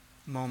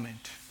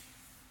moment.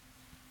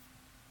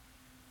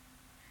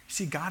 You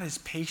see, God is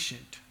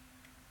patient,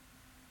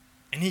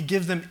 and he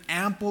gives them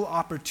ample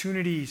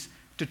opportunities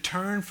to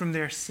turn from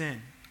their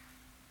sin.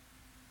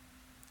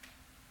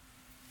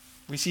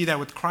 We see that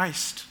with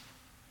Christ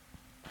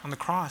on the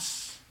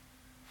cross,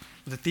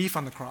 with the thief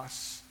on the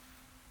cross.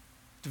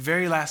 At the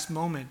very last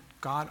moment,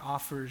 God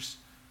offers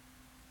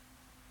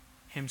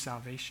him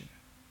salvation.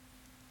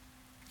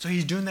 So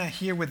he's doing that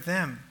here with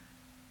them.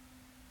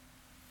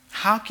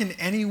 How can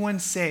anyone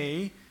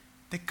say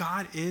that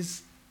God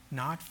is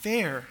not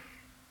fair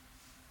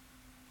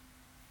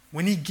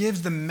when he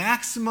gives the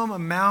maximum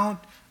amount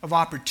of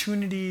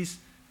opportunities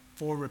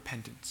for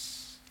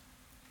repentance?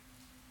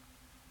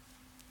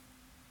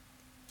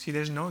 See,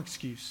 there's no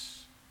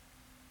excuse.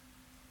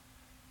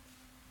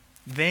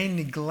 They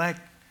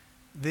neglect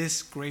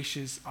this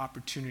gracious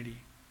opportunity.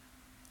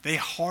 They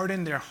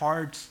harden their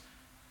hearts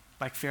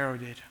like Pharaoh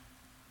did.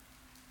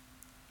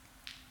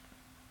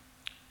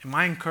 And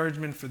my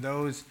encouragement for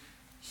those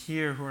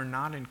here who are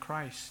not in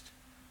Christ,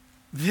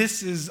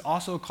 this is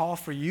also a call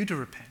for you to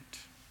repent.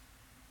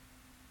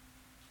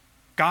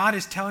 God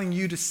is telling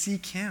you to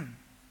seek him.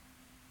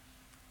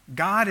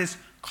 God is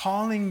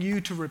calling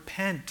you to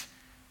repent,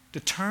 to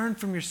turn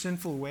from your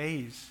sinful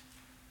ways,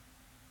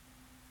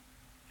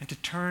 and to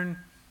turn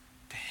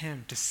to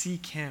him, to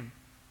seek him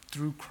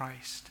through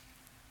Christ.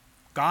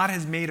 God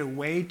has made a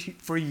way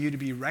for you to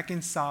be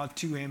reconciled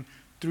to him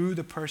through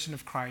the person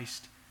of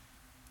Christ.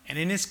 And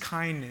in his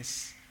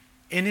kindness,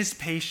 in his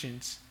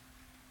patience,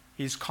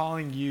 he is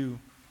calling you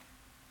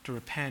to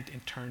repent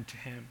and turn to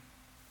him.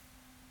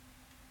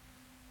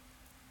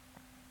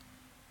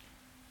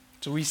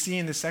 So we see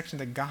in this section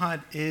that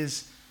God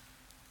is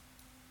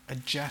a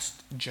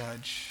just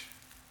judge.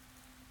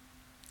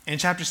 In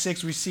chapter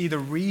 6, we see the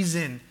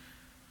reason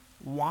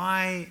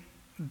why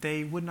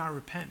they would not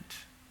repent.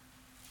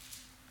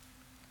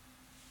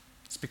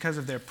 It's because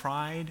of their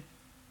pride.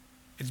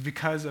 It's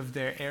because of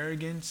their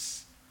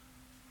arrogance.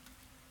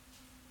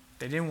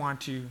 They didn't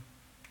want to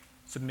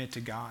submit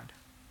to God.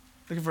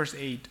 Look at verse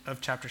 8 of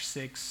chapter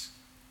 6.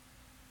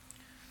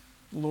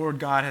 The Lord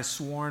God has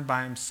sworn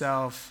by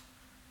himself.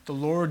 The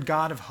Lord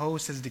God of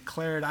hosts has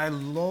declared, I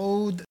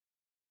loathe.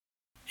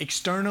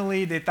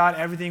 Externally, they thought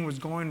everything was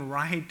going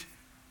right.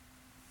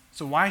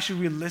 So why should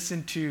we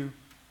listen to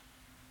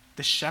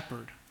the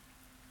shepherd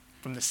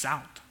from the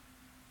south?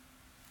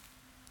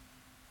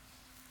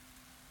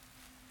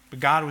 But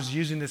God was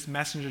using this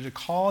messenger to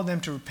call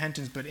them to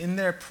repentance, but in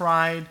their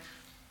pride,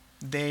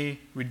 they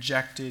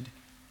rejected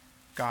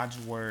God's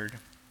word.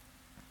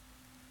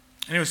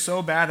 And it was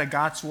so bad that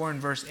God swore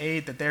in verse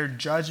 8 that their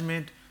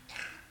judgment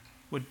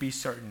would be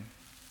certain.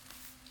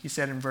 He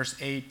said in verse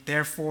 8,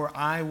 therefore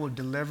I will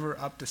deliver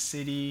up the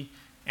city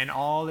and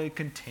all it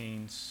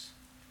contains.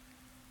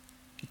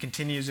 He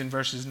continues in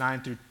verses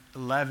 9 through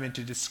 11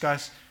 to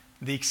discuss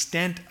the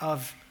extent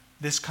of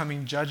this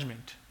coming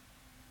judgment.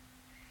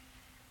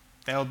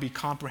 That will be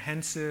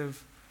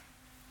comprehensive,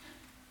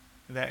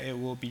 that it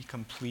will be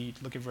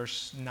complete. Look at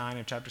verse 9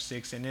 of chapter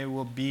 6. And it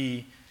will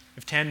be,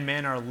 if 10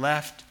 men are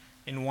left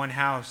in one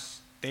house,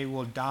 they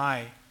will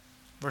die.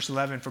 Verse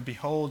 11, for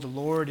behold, the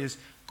Lord is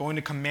going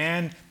to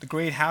command the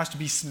great house to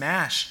be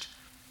smashed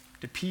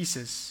to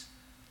pieces,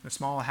 the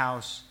small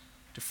house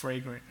to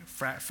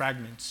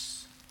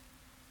fragments.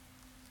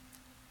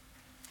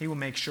 He will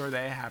make sure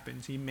that it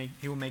happens. He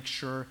will make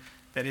sure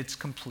that it's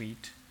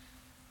complete.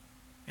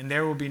 And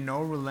there will be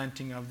no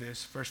relenting of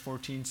this. Verse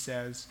 14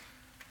 says,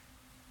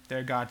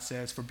 there God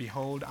says, for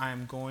behold, I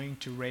am going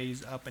to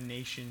raise up a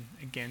nation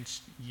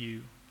against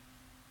you.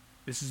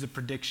 This is a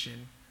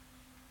prediction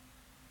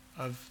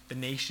of the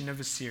nation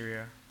of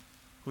Assyria,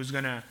 who's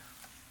going to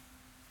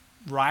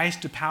rise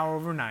to power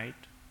overnight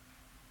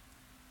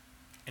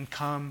and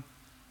come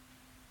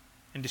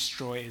and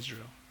destroy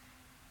Israel.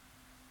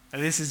 Now,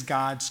 this is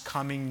God's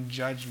coming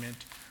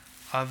judgment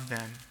of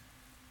them.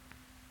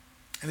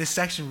 And this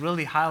section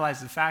really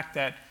highlights the fact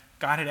that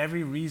God had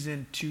every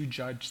reason to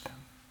judge them.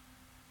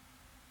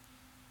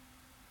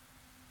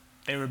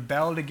 They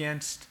rebelled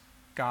against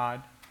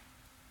God.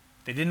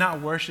 They did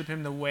not worship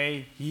him the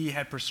way he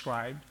had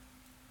prescribed.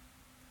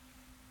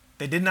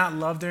 They did not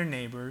love their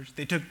neighbors.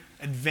 They took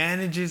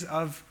advantages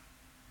of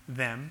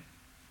them,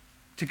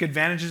 took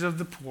advantages of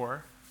the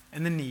poor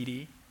and the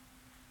needy.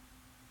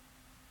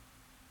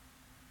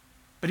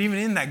 But even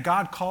in that,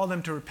 God called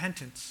them to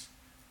repentance.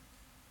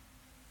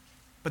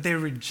 But they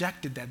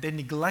rejected that. They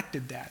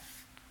neglected that.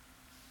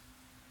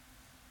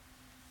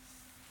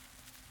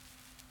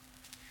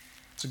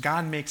 So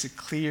God makes it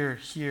clear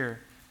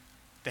here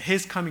that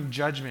his coming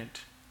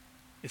judgment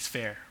is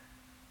fair.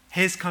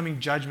 His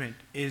coming judgment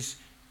is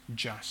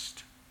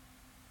just.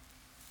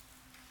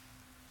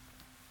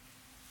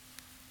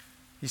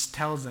 He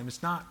tells them,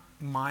 it's not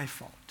my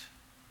fault.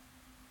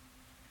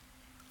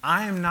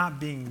 I am not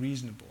being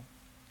reasonable,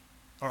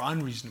 or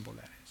unreasonable,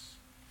 that is.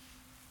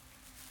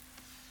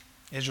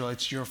 Israel,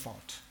 it's your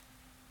fault.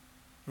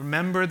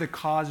 Remember the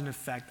cause and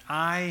effect.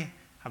 I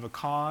have a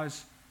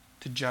cause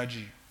to judge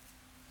you.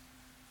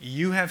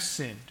 You have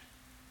sinned,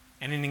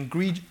 and in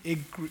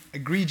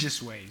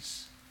egregious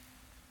ways.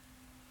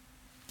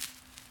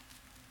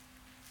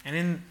 And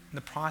in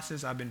the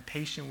process, I've been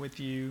patient with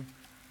you,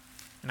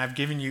 and I've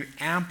given you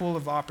ample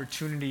of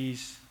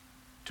opportunities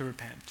to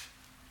repent.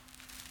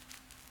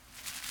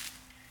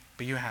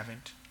 But you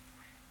haven't.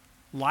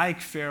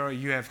 Like Pharaoh,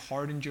 you have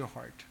hardened your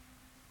heart.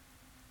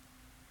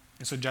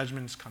 And so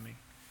judgment is coming.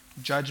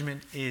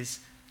 Judgment is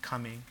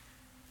coming.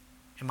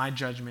 And my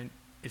judgment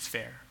is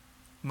fair.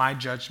 My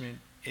judgment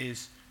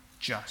is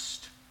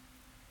just.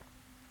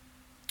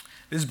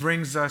 This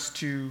brings us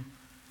to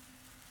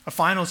a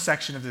final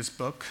section of this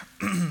book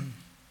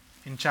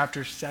in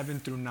chapters 7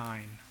 through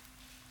 9.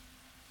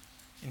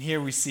 And here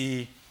we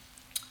see,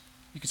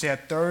 you could say, a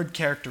third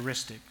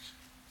characteristic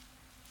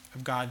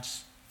of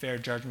God's fair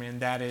judgment, and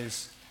that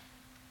is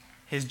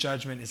his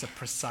judgment is a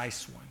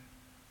precise one.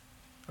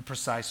 A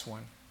precise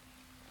one.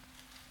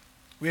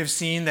 We have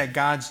seen that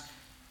God's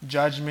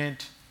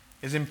judgment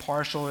is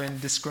impartial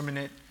and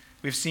discriminate.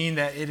 We've seen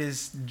that it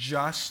is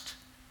just.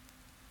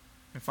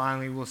 And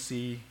finally, we'll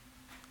see,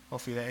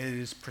 hopefully, that it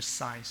is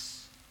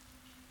precise.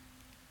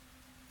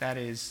 That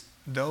is,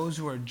 those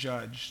who are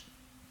judged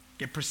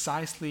get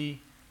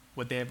precisely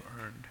what they have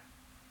earned.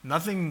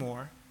 Nothing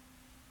more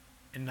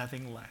and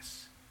nothing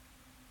less.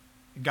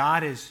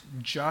 God is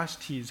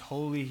just, he is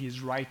holy, he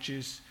is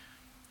righteous,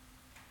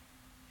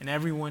 and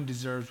everyone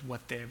deserves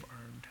what they have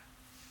earned.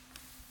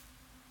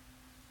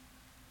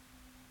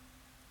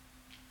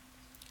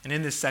 And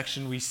in this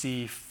section, we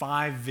see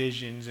 5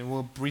 visions, and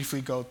we'll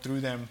briefly go through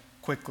them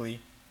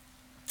quickly.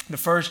 The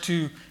first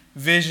 2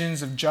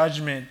 visions of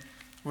judgment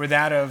were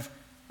that of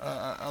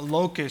a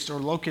locust or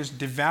locusts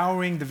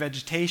devouring the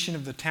vegetation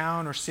of the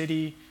town or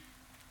city,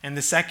 and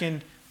the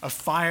second, a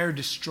fire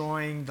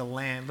destroying the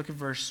land. Look at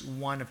verse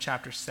 1 of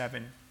chapter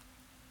 7.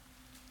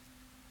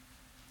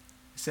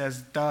 It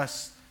says,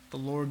 thus the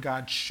Lord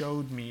God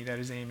showed me, that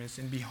is Amos,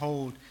 and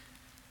behold,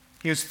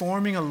 he was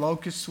forming a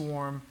locust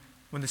swarm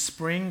when the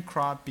spring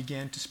crop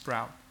began to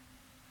sprout.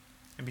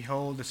 And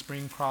behold, the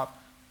spring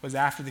crop was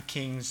after the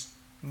king's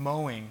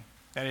mowing.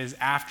 That is,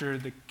 after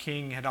the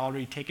king had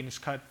already taken his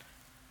cut,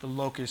 the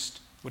locust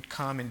would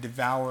come and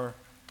devour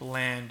the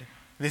land.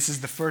 This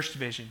is the first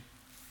vision.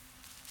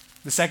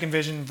 The second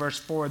vision, verse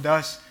 4,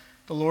 thus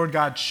the Lord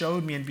God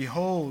showed me, and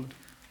behold,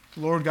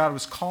 the Lord God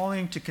was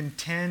calling to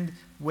contend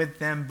with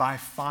them by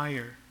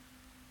fire.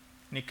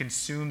 And it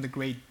consumed the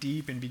great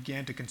deep and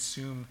began to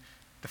consume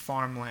the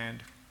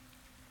farmland.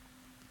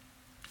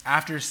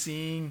 After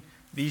seeing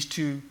these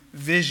two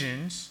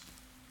visions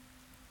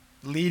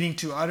leading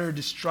to utter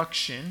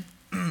destruction,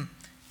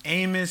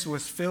 Amos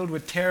was filled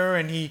with terror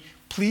and he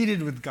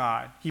pleaded with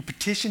God. He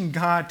petitioned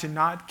God to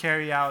not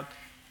carry out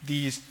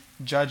these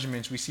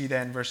judgments. We see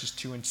that in verses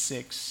 2 and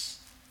 6.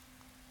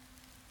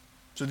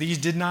 So these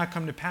did not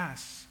come to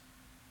pass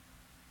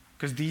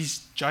because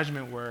these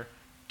judgments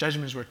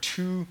were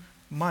too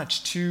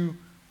much, too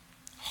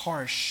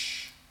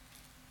harsh.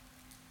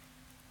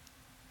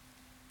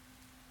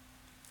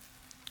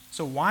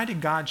 So why did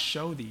God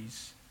show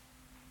these?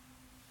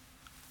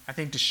 I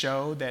think to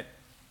show that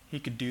he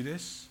could do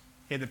this.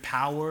 He had the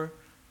power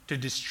to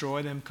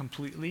destroy them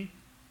completely.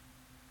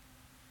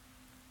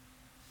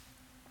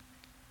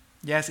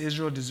 Yes,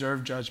 Israel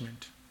deserved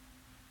judgment,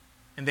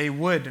 and they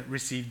would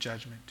receive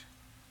judgment.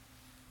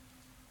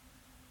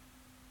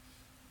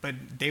 But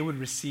they would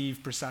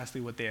receive precisely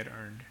what they had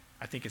earned.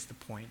 I think it's the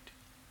point.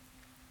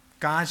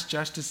 God's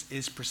justice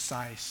is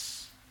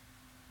precise.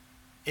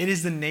 It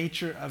is the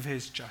nature of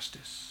his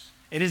justice.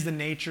 It is the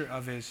nature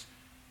of his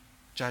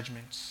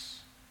judgments.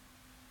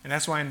 And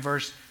that's why in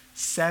verse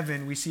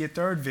 7 we see a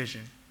third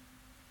vision.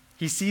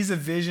 He sees a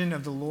vision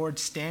of the Lord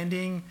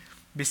standing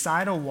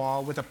beside a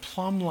wall with a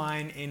plumb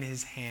line in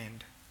his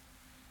hand.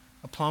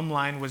 A plumb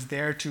line was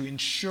there to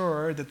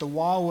ensure that the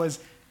wall was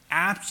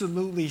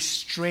absolutely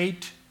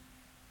straight,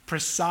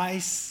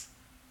 precise,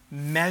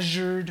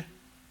 measured,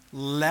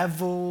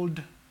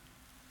 leveled.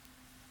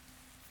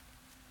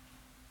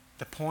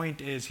 The point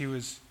is he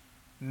was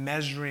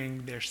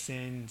measuring their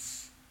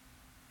sins,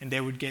 and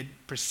they would get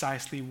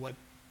precisely what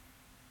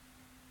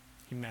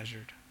he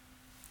measured.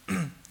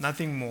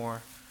 Nothing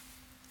more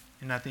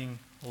and nothing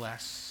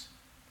less.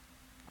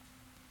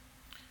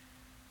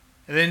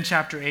 And then in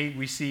chapter 8,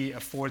 we see a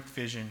fourth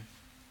vision.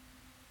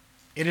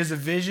 It is a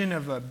vision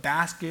of a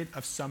basket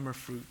of summer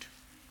fruit.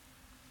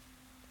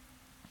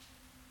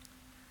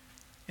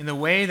 In the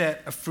way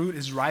that a fruit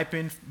is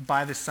ripened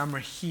by the summer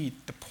heat,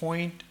 the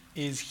point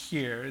is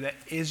here that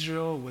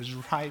Israel was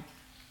ripe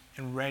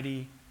and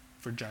ready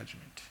for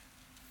judgment.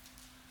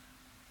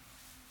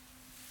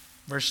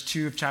 Verse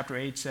 2 of chapter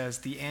 8 says,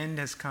 "The end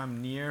has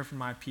come near for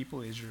my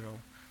people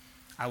Israel.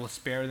 I will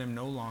spare them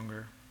no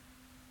longer.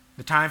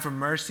 The time for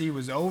mercy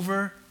was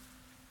over.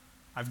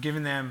 I've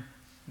given them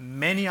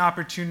many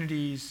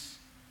opportunities.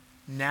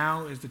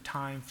 Now is the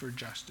time for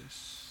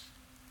justice.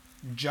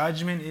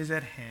 Judgment is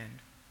at hand.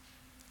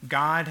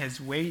 God has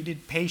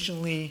waited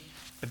patiently,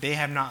 but they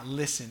have not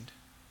listened.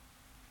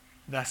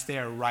 Thus they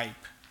are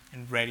ripe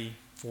and ready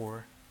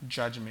for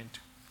judgment."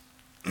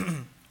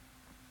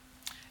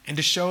 And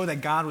to show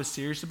that God was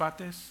serious about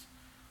this,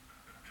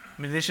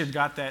 I mean, they should have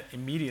got that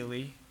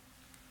immediately.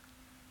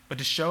 But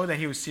to show that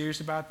he was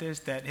serious about this,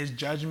 that his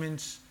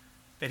judgments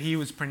that he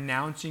was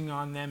pronouncing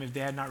on them if they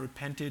had not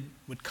repented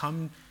would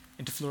come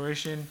into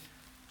fruition,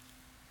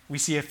 we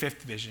see a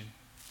fifth vision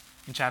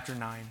in chapter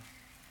 9.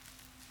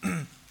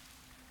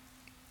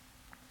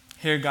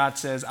 Here God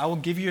says, "I will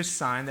give you a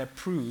sign that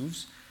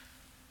proves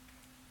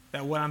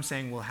that what I'm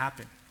saying will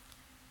happen."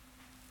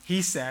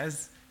 He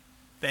says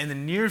that in the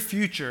near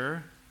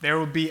future, there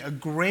will be a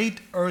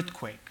great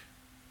earthquake.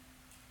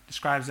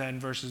 Describes that in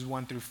verses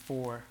 1 through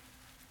 4.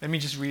 Let me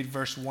just read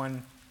verse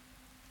 1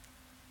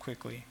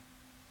 quickly.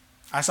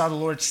 "I saw the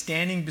Lord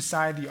standing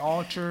beside the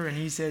altar, and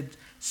he said,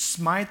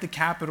 'Smite the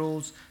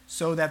capitals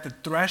so that the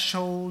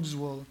thresholds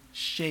will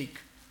shake,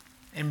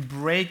 and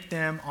break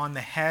them on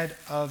the head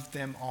of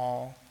them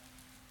all.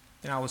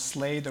 Then I will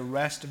slay the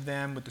rest of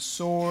them with the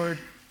sword.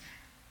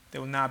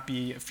 There will not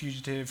be a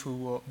fugitive who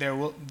will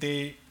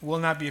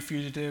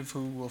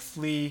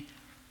flee,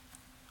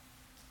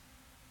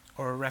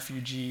 or a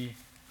refugee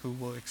who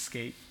will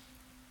escape.'"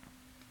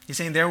 He's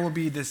saying there will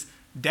be this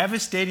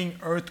devastating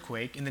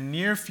earthquake in the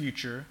near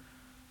future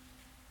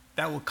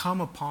that will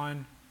come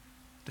upon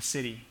the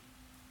city.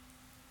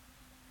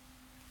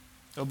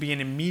 There will be an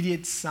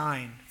immediate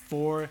sign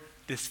for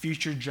this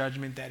future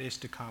judgment that is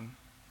to come.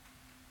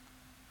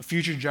 A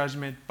future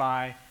judgment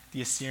by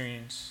the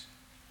Assyrians.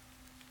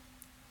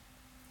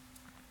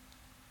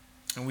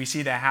 And we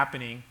see that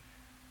happening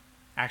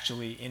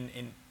actually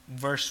in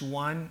verse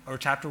 1, or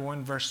chapter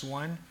 1, verse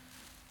 1.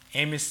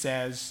 Amos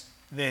says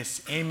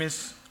this: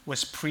 Amos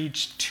was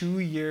preached 2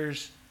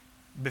 years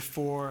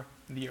before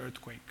the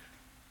earthquake.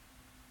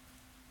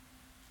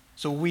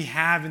 So we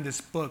have in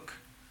this book,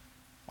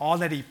 all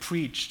that he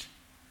preached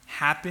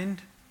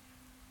happened,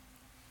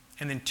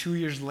 and then 2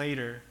 years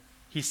later,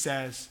 he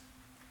says,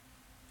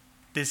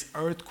 this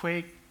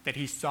earthquake that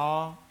he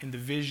saw in the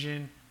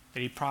vision that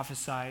he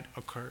prophesied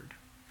occurred.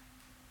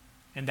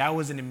 And that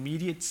was an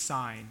immediate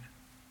sign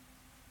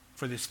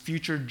for this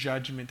future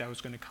judgment that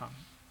was going to come.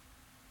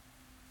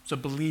 So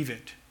believe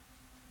it.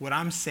 What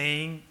I'm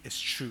saying is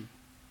true.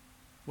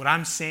 What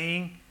I'm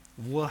saying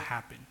will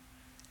happen.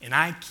 And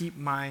I keep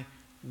my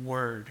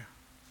word.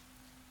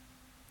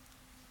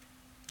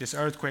 This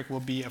earthquake will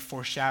be a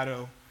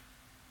foreshadow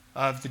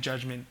of the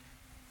judgment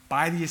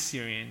by the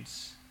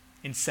Assyrians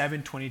in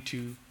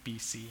 722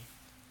 BC.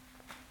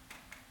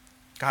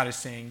 God is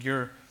saying,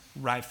 you're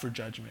ripe for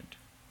judgment.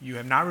 You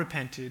have not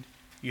repented.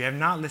 You have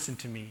not listened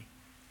to me.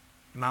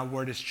 My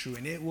word is true,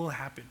 and it will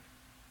happen.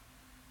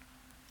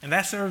 And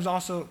that serves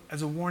also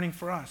as a warning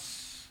for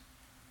us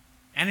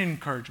and an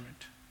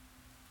encouragement.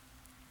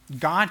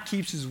 God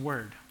keeps his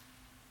word.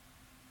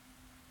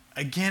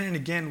 Again and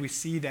again, we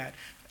see that.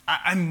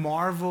 I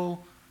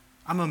marvel,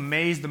 I'm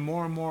amazed the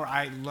more and more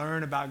I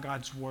learn about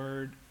God's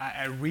word.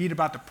 I read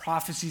about the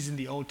prophecies in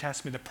the Old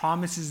Testament, the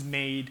promises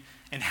made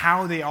and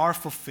how they are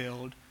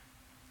fulfilled,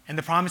 and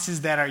the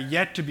promises that are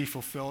yet to be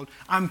fulfilled.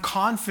 I'm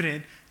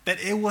confident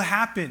that it will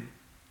happen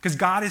because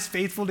God is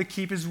faithful to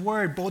keep his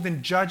word, both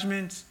in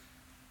judgment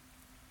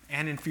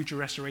and in future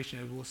restoration,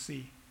 as we'll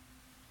see.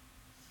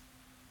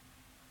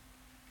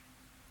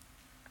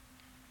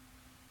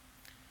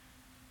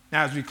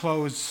 Now, as we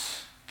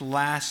close the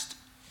last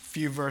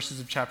few verses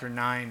of chapter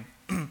 9,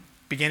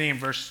 beginning in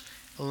verse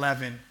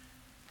 11,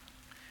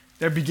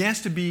 there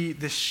begins to be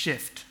this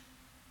shift.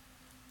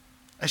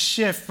 A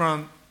shift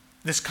from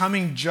this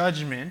coming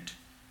judgment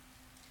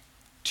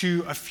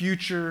to a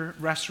future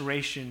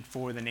restoration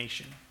for the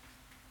nation.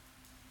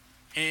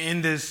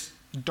 In this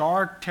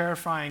dark,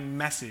 terrifying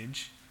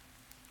message,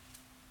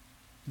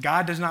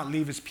 God does not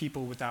leave his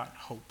people without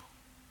hope.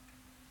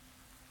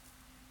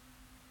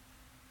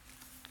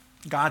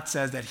 God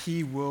says that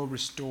he will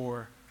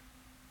restore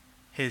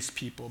his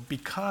people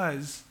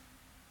because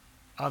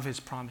of his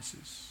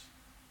promises.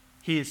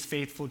 He is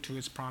faithful to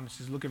his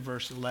promises. Look at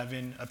verse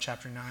 11 of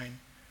chapter 9.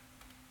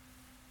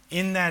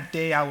 In that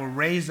day I will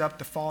raise up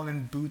the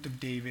fallen booth of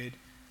David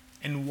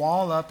and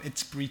wall up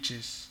its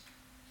breaches.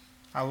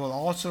 I will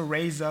also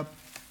raise up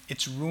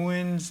its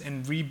ruins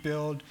and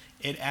rebuild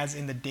it as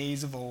in the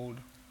days of old,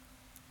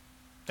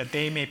 that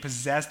they may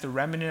possess the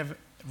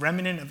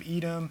remnant of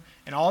Edom,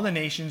 and all the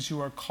nations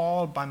who are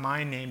called by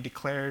my name,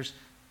 declares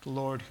the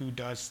Lord who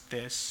does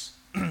this.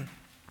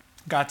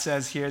 God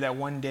says here that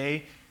one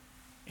day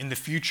in the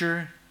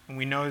future, and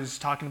we know this is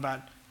talking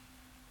about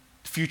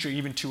the future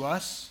even to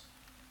us,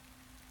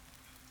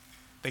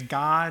 that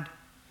God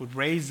would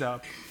raise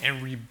up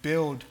and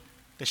rebuild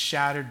the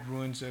shattered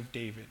ruins of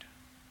David.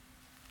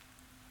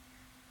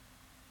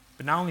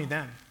 But not only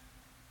them,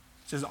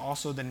 it says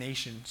also the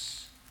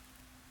nations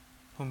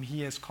whom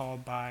he has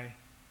called by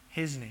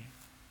his name.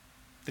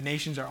 The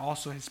nations are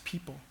also his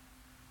people.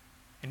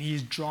 And he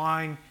is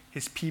drawing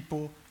his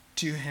people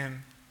to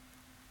him.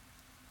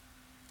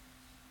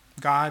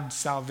 God's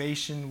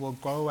salvation will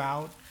go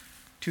out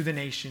to the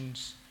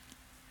nations,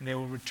 and they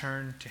will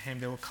return to him.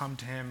 They will come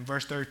to him.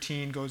 Verse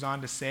 13 goes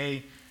on to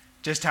say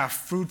just how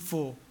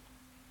fruitful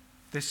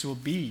this will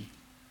be.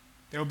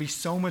 There will be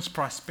so much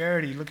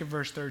prosperity. Look at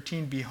verse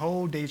 13.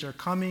 Behold, days are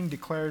coming,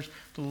 declares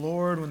the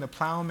Lord, when the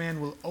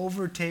plowman will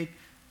overtake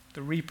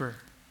the reaper.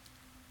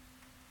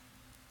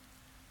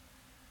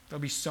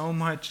 There'll be so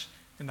much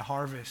in the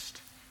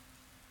harvest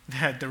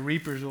that the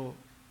reapers will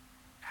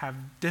have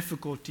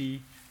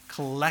difficulty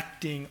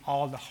collecting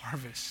all the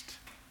harvest.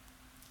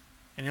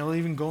 And it'll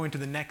even go into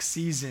the next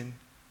season.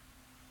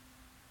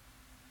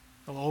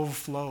 It'll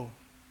overflow.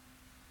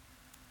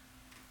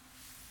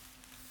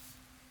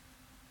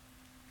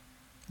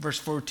 Verse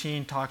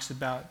 14 talks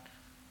about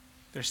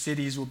their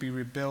cities will be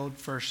rebuilt.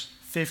 Verse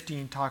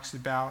 15 talks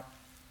about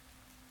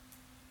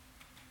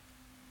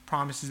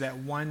promises that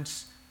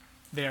once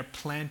they are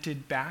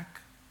planted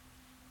back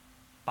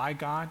by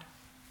God,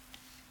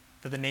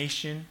 that the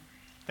nation,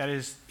 that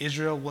is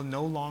Israel, will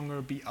no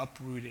longer be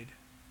uprooted.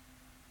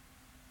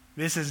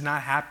 This has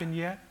not happened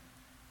yet.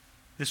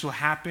 This will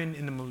happen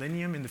in the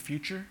millennium, in the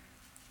future.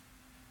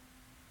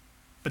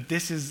 But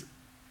this is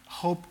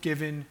hope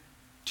given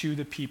to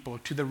the people,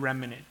 to the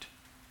remnant.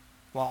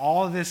 While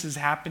all of this is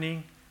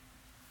happening,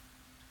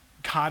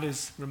 God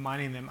is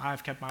reminding them, I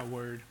have kept my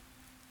word.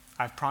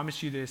 I've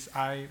promised you this.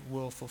 I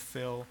will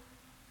fulfill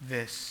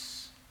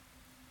this.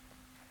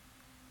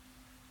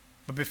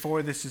 But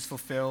before this is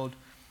fulfilled,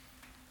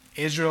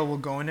 Israel will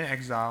go into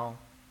exile.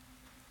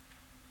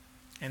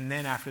 And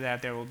then after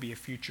that, there will be a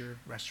future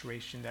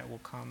restoration that will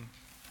come.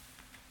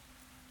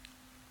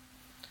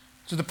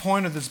 So the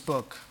point of this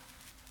book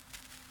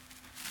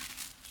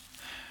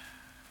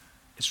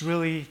is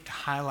really to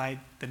highlight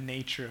the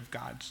nature of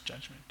God's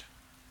judgment.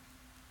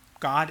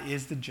 God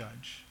is the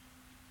judge,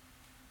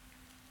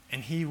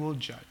 and he will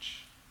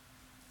judge.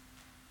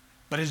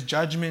 But his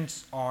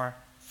judgments are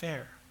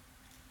fair.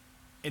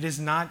 It is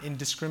not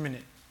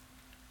indiscriminate.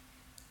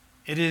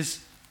 It is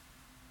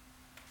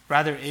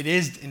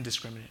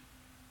indiscriminate.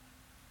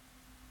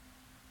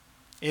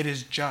 It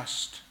is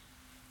just,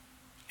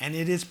 and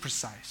it is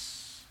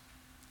precise.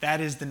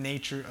 That is the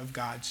nature of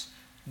God's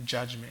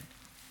judgment.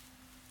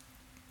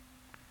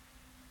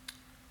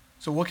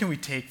 So what can we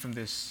take from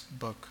this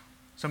book?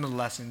 Some of the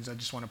lessons I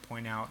just want to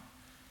point out.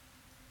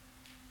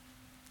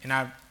 And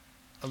I've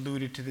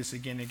alluded to this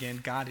again and again.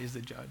 God is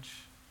the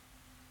judge.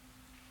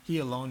 He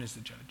alone is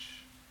the judge.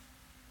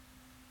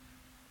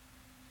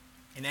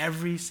 And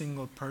every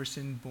single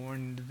person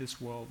born into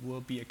this world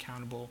will be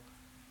accountable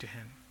to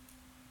him.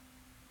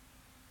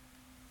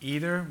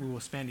 Either we will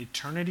spend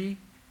eternity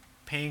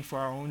paying for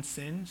our own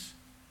sins,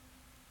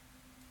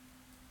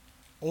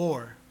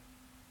 or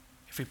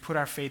if we put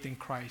our faith in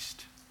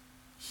Christ,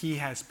 he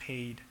has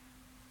paid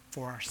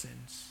for our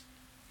sins.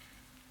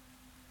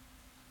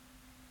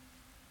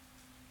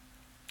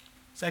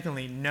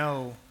 Secondly,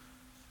 know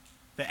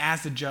that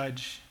as the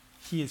judge,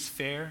 he is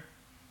fair,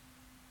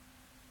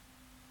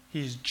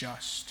 he is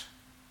just.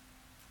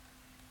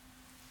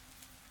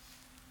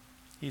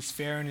 He is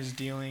fair in his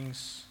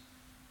dealings.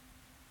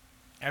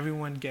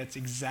 Everyone gets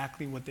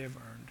exactly what they've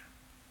earned.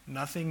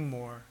 Nothing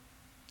more,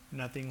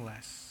 nothing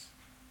less.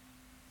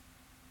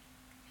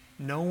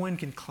 No one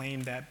can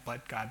claim that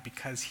but God,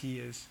 because he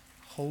is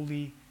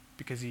holy,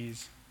 because he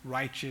is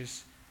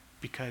righteous,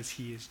 because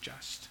he is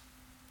just.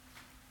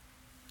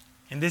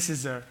 And this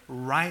is a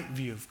right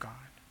view of God.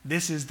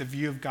 This is the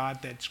view of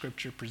God that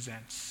Scripture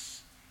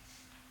presents.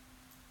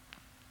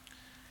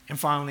 And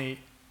finally,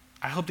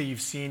 I hope that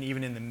you've seen,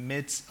 even in the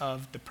midst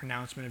of the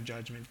pronouncement of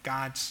judgment,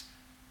 God's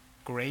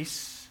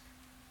grace,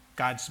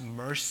 God's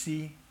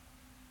mercy,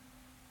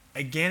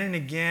 again and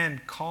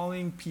again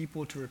calling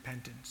people to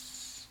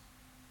repentance.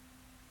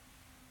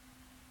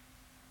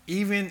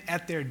 Even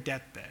at their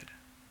deathbed,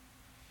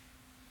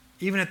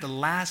 even at the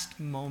last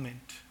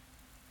moment,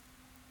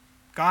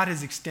 God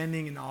is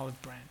extending an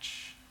olive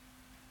branch.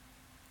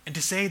 And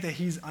to say that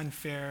he's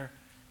unfair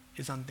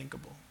is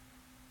unthinkable.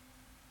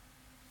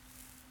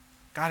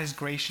 God is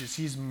gracious.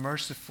 He's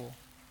merciful.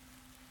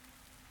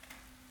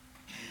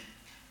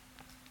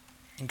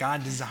 And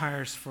God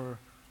desires for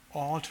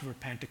all to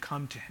repent, to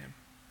come to him.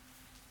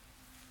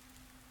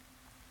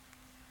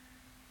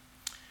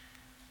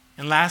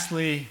 And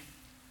lastly,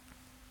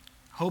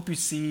 hope you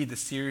see the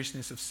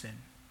seriousness of sin.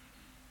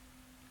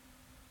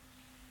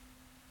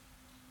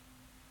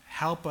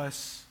 Help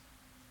us.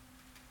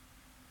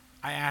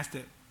 I ask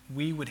that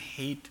we would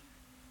hate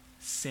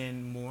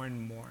sin more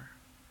and more.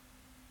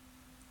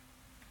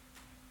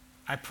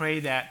 I pray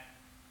that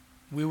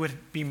we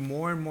would be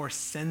more and more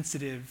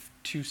sensitive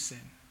to sin.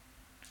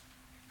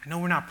 I know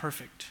we're not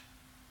perfect,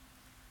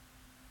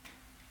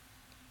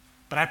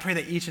 but I pray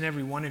that each and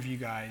every one of you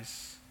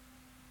guys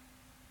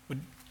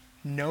would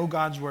know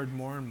God's word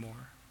more and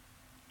more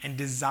and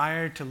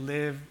desire to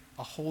live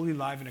a holy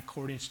life in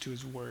accordance to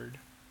his word,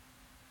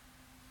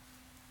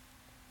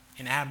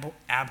 and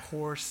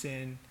abhor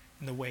sin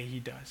in the way he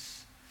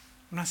does.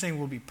 I'm not saying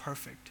we'll be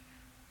perfect,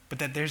 but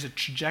that there's a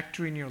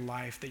trajectory in your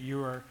life that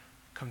you are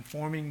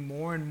conforming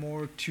more and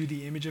more to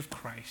the image of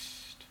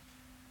Christ,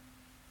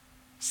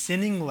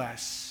 sinning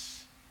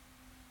less.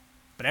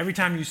 But every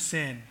time you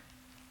sin,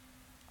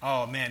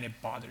 oh man, it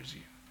bothers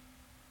you.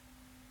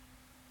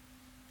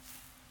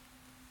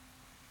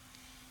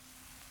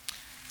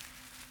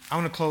 I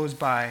want to close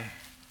by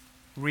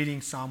reading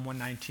Psalm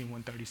 119,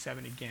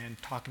 137 again,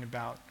 talking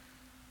about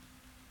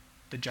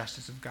the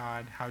justice of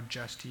God, how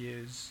just he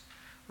is.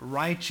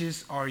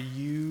 Righteous are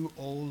you,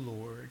 O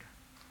Lord,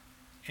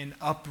 and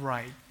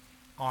upright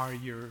are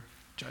your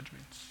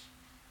judgments.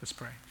 Let's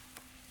pray.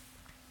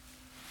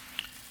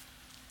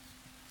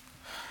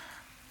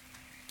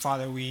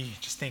 Father, we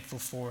just thankful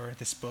for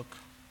this book.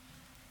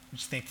 We're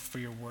just thankful for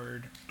your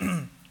word.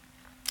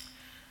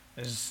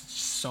 There's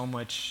so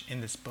much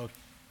in this book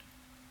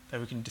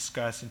that we can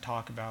discuss and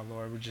talk about,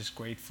 Lord. We're just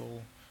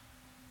grateful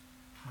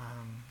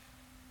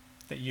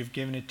that you've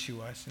given it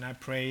to us. And I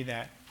pray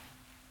that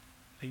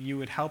you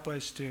would help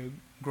us to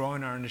grow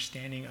in our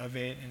understanding of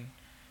it and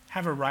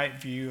have a right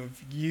view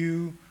of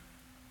you,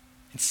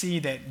 and see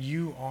that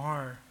you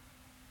are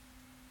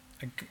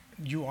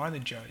the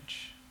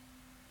judge,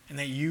 and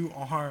that you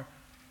are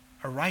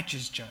a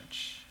righteous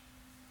judge.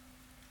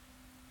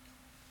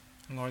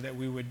 And Lord, that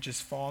we would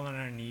just fall on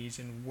our knees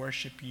and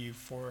worship you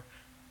for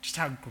just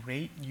how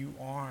great you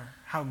are,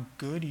 how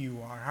good you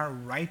are, how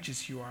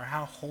righteous you are,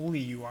 how holy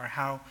you are,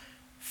 how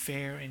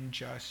fair and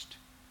just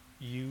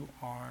you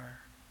are.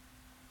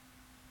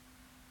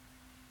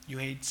 You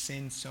hate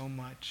sin so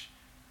much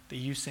that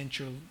you sent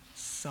your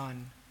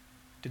Son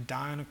to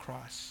die on a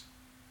cross,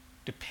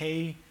 to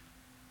pay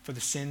for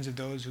the sins of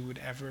those who would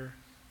ever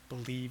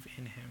believe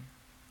in him.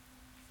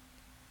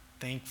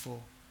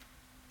 Thankful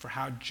for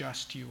how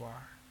just you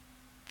are.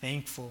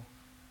 Thankful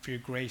for your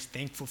grace.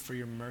 Thankful for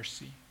your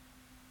mercy.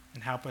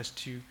 And help us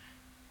to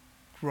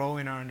grow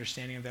in our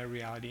understanding of that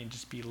reality and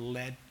just be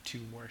led to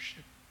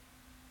worship.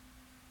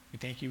 We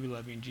thank you. We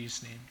love you. In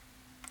Jesus' name,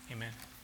 amen.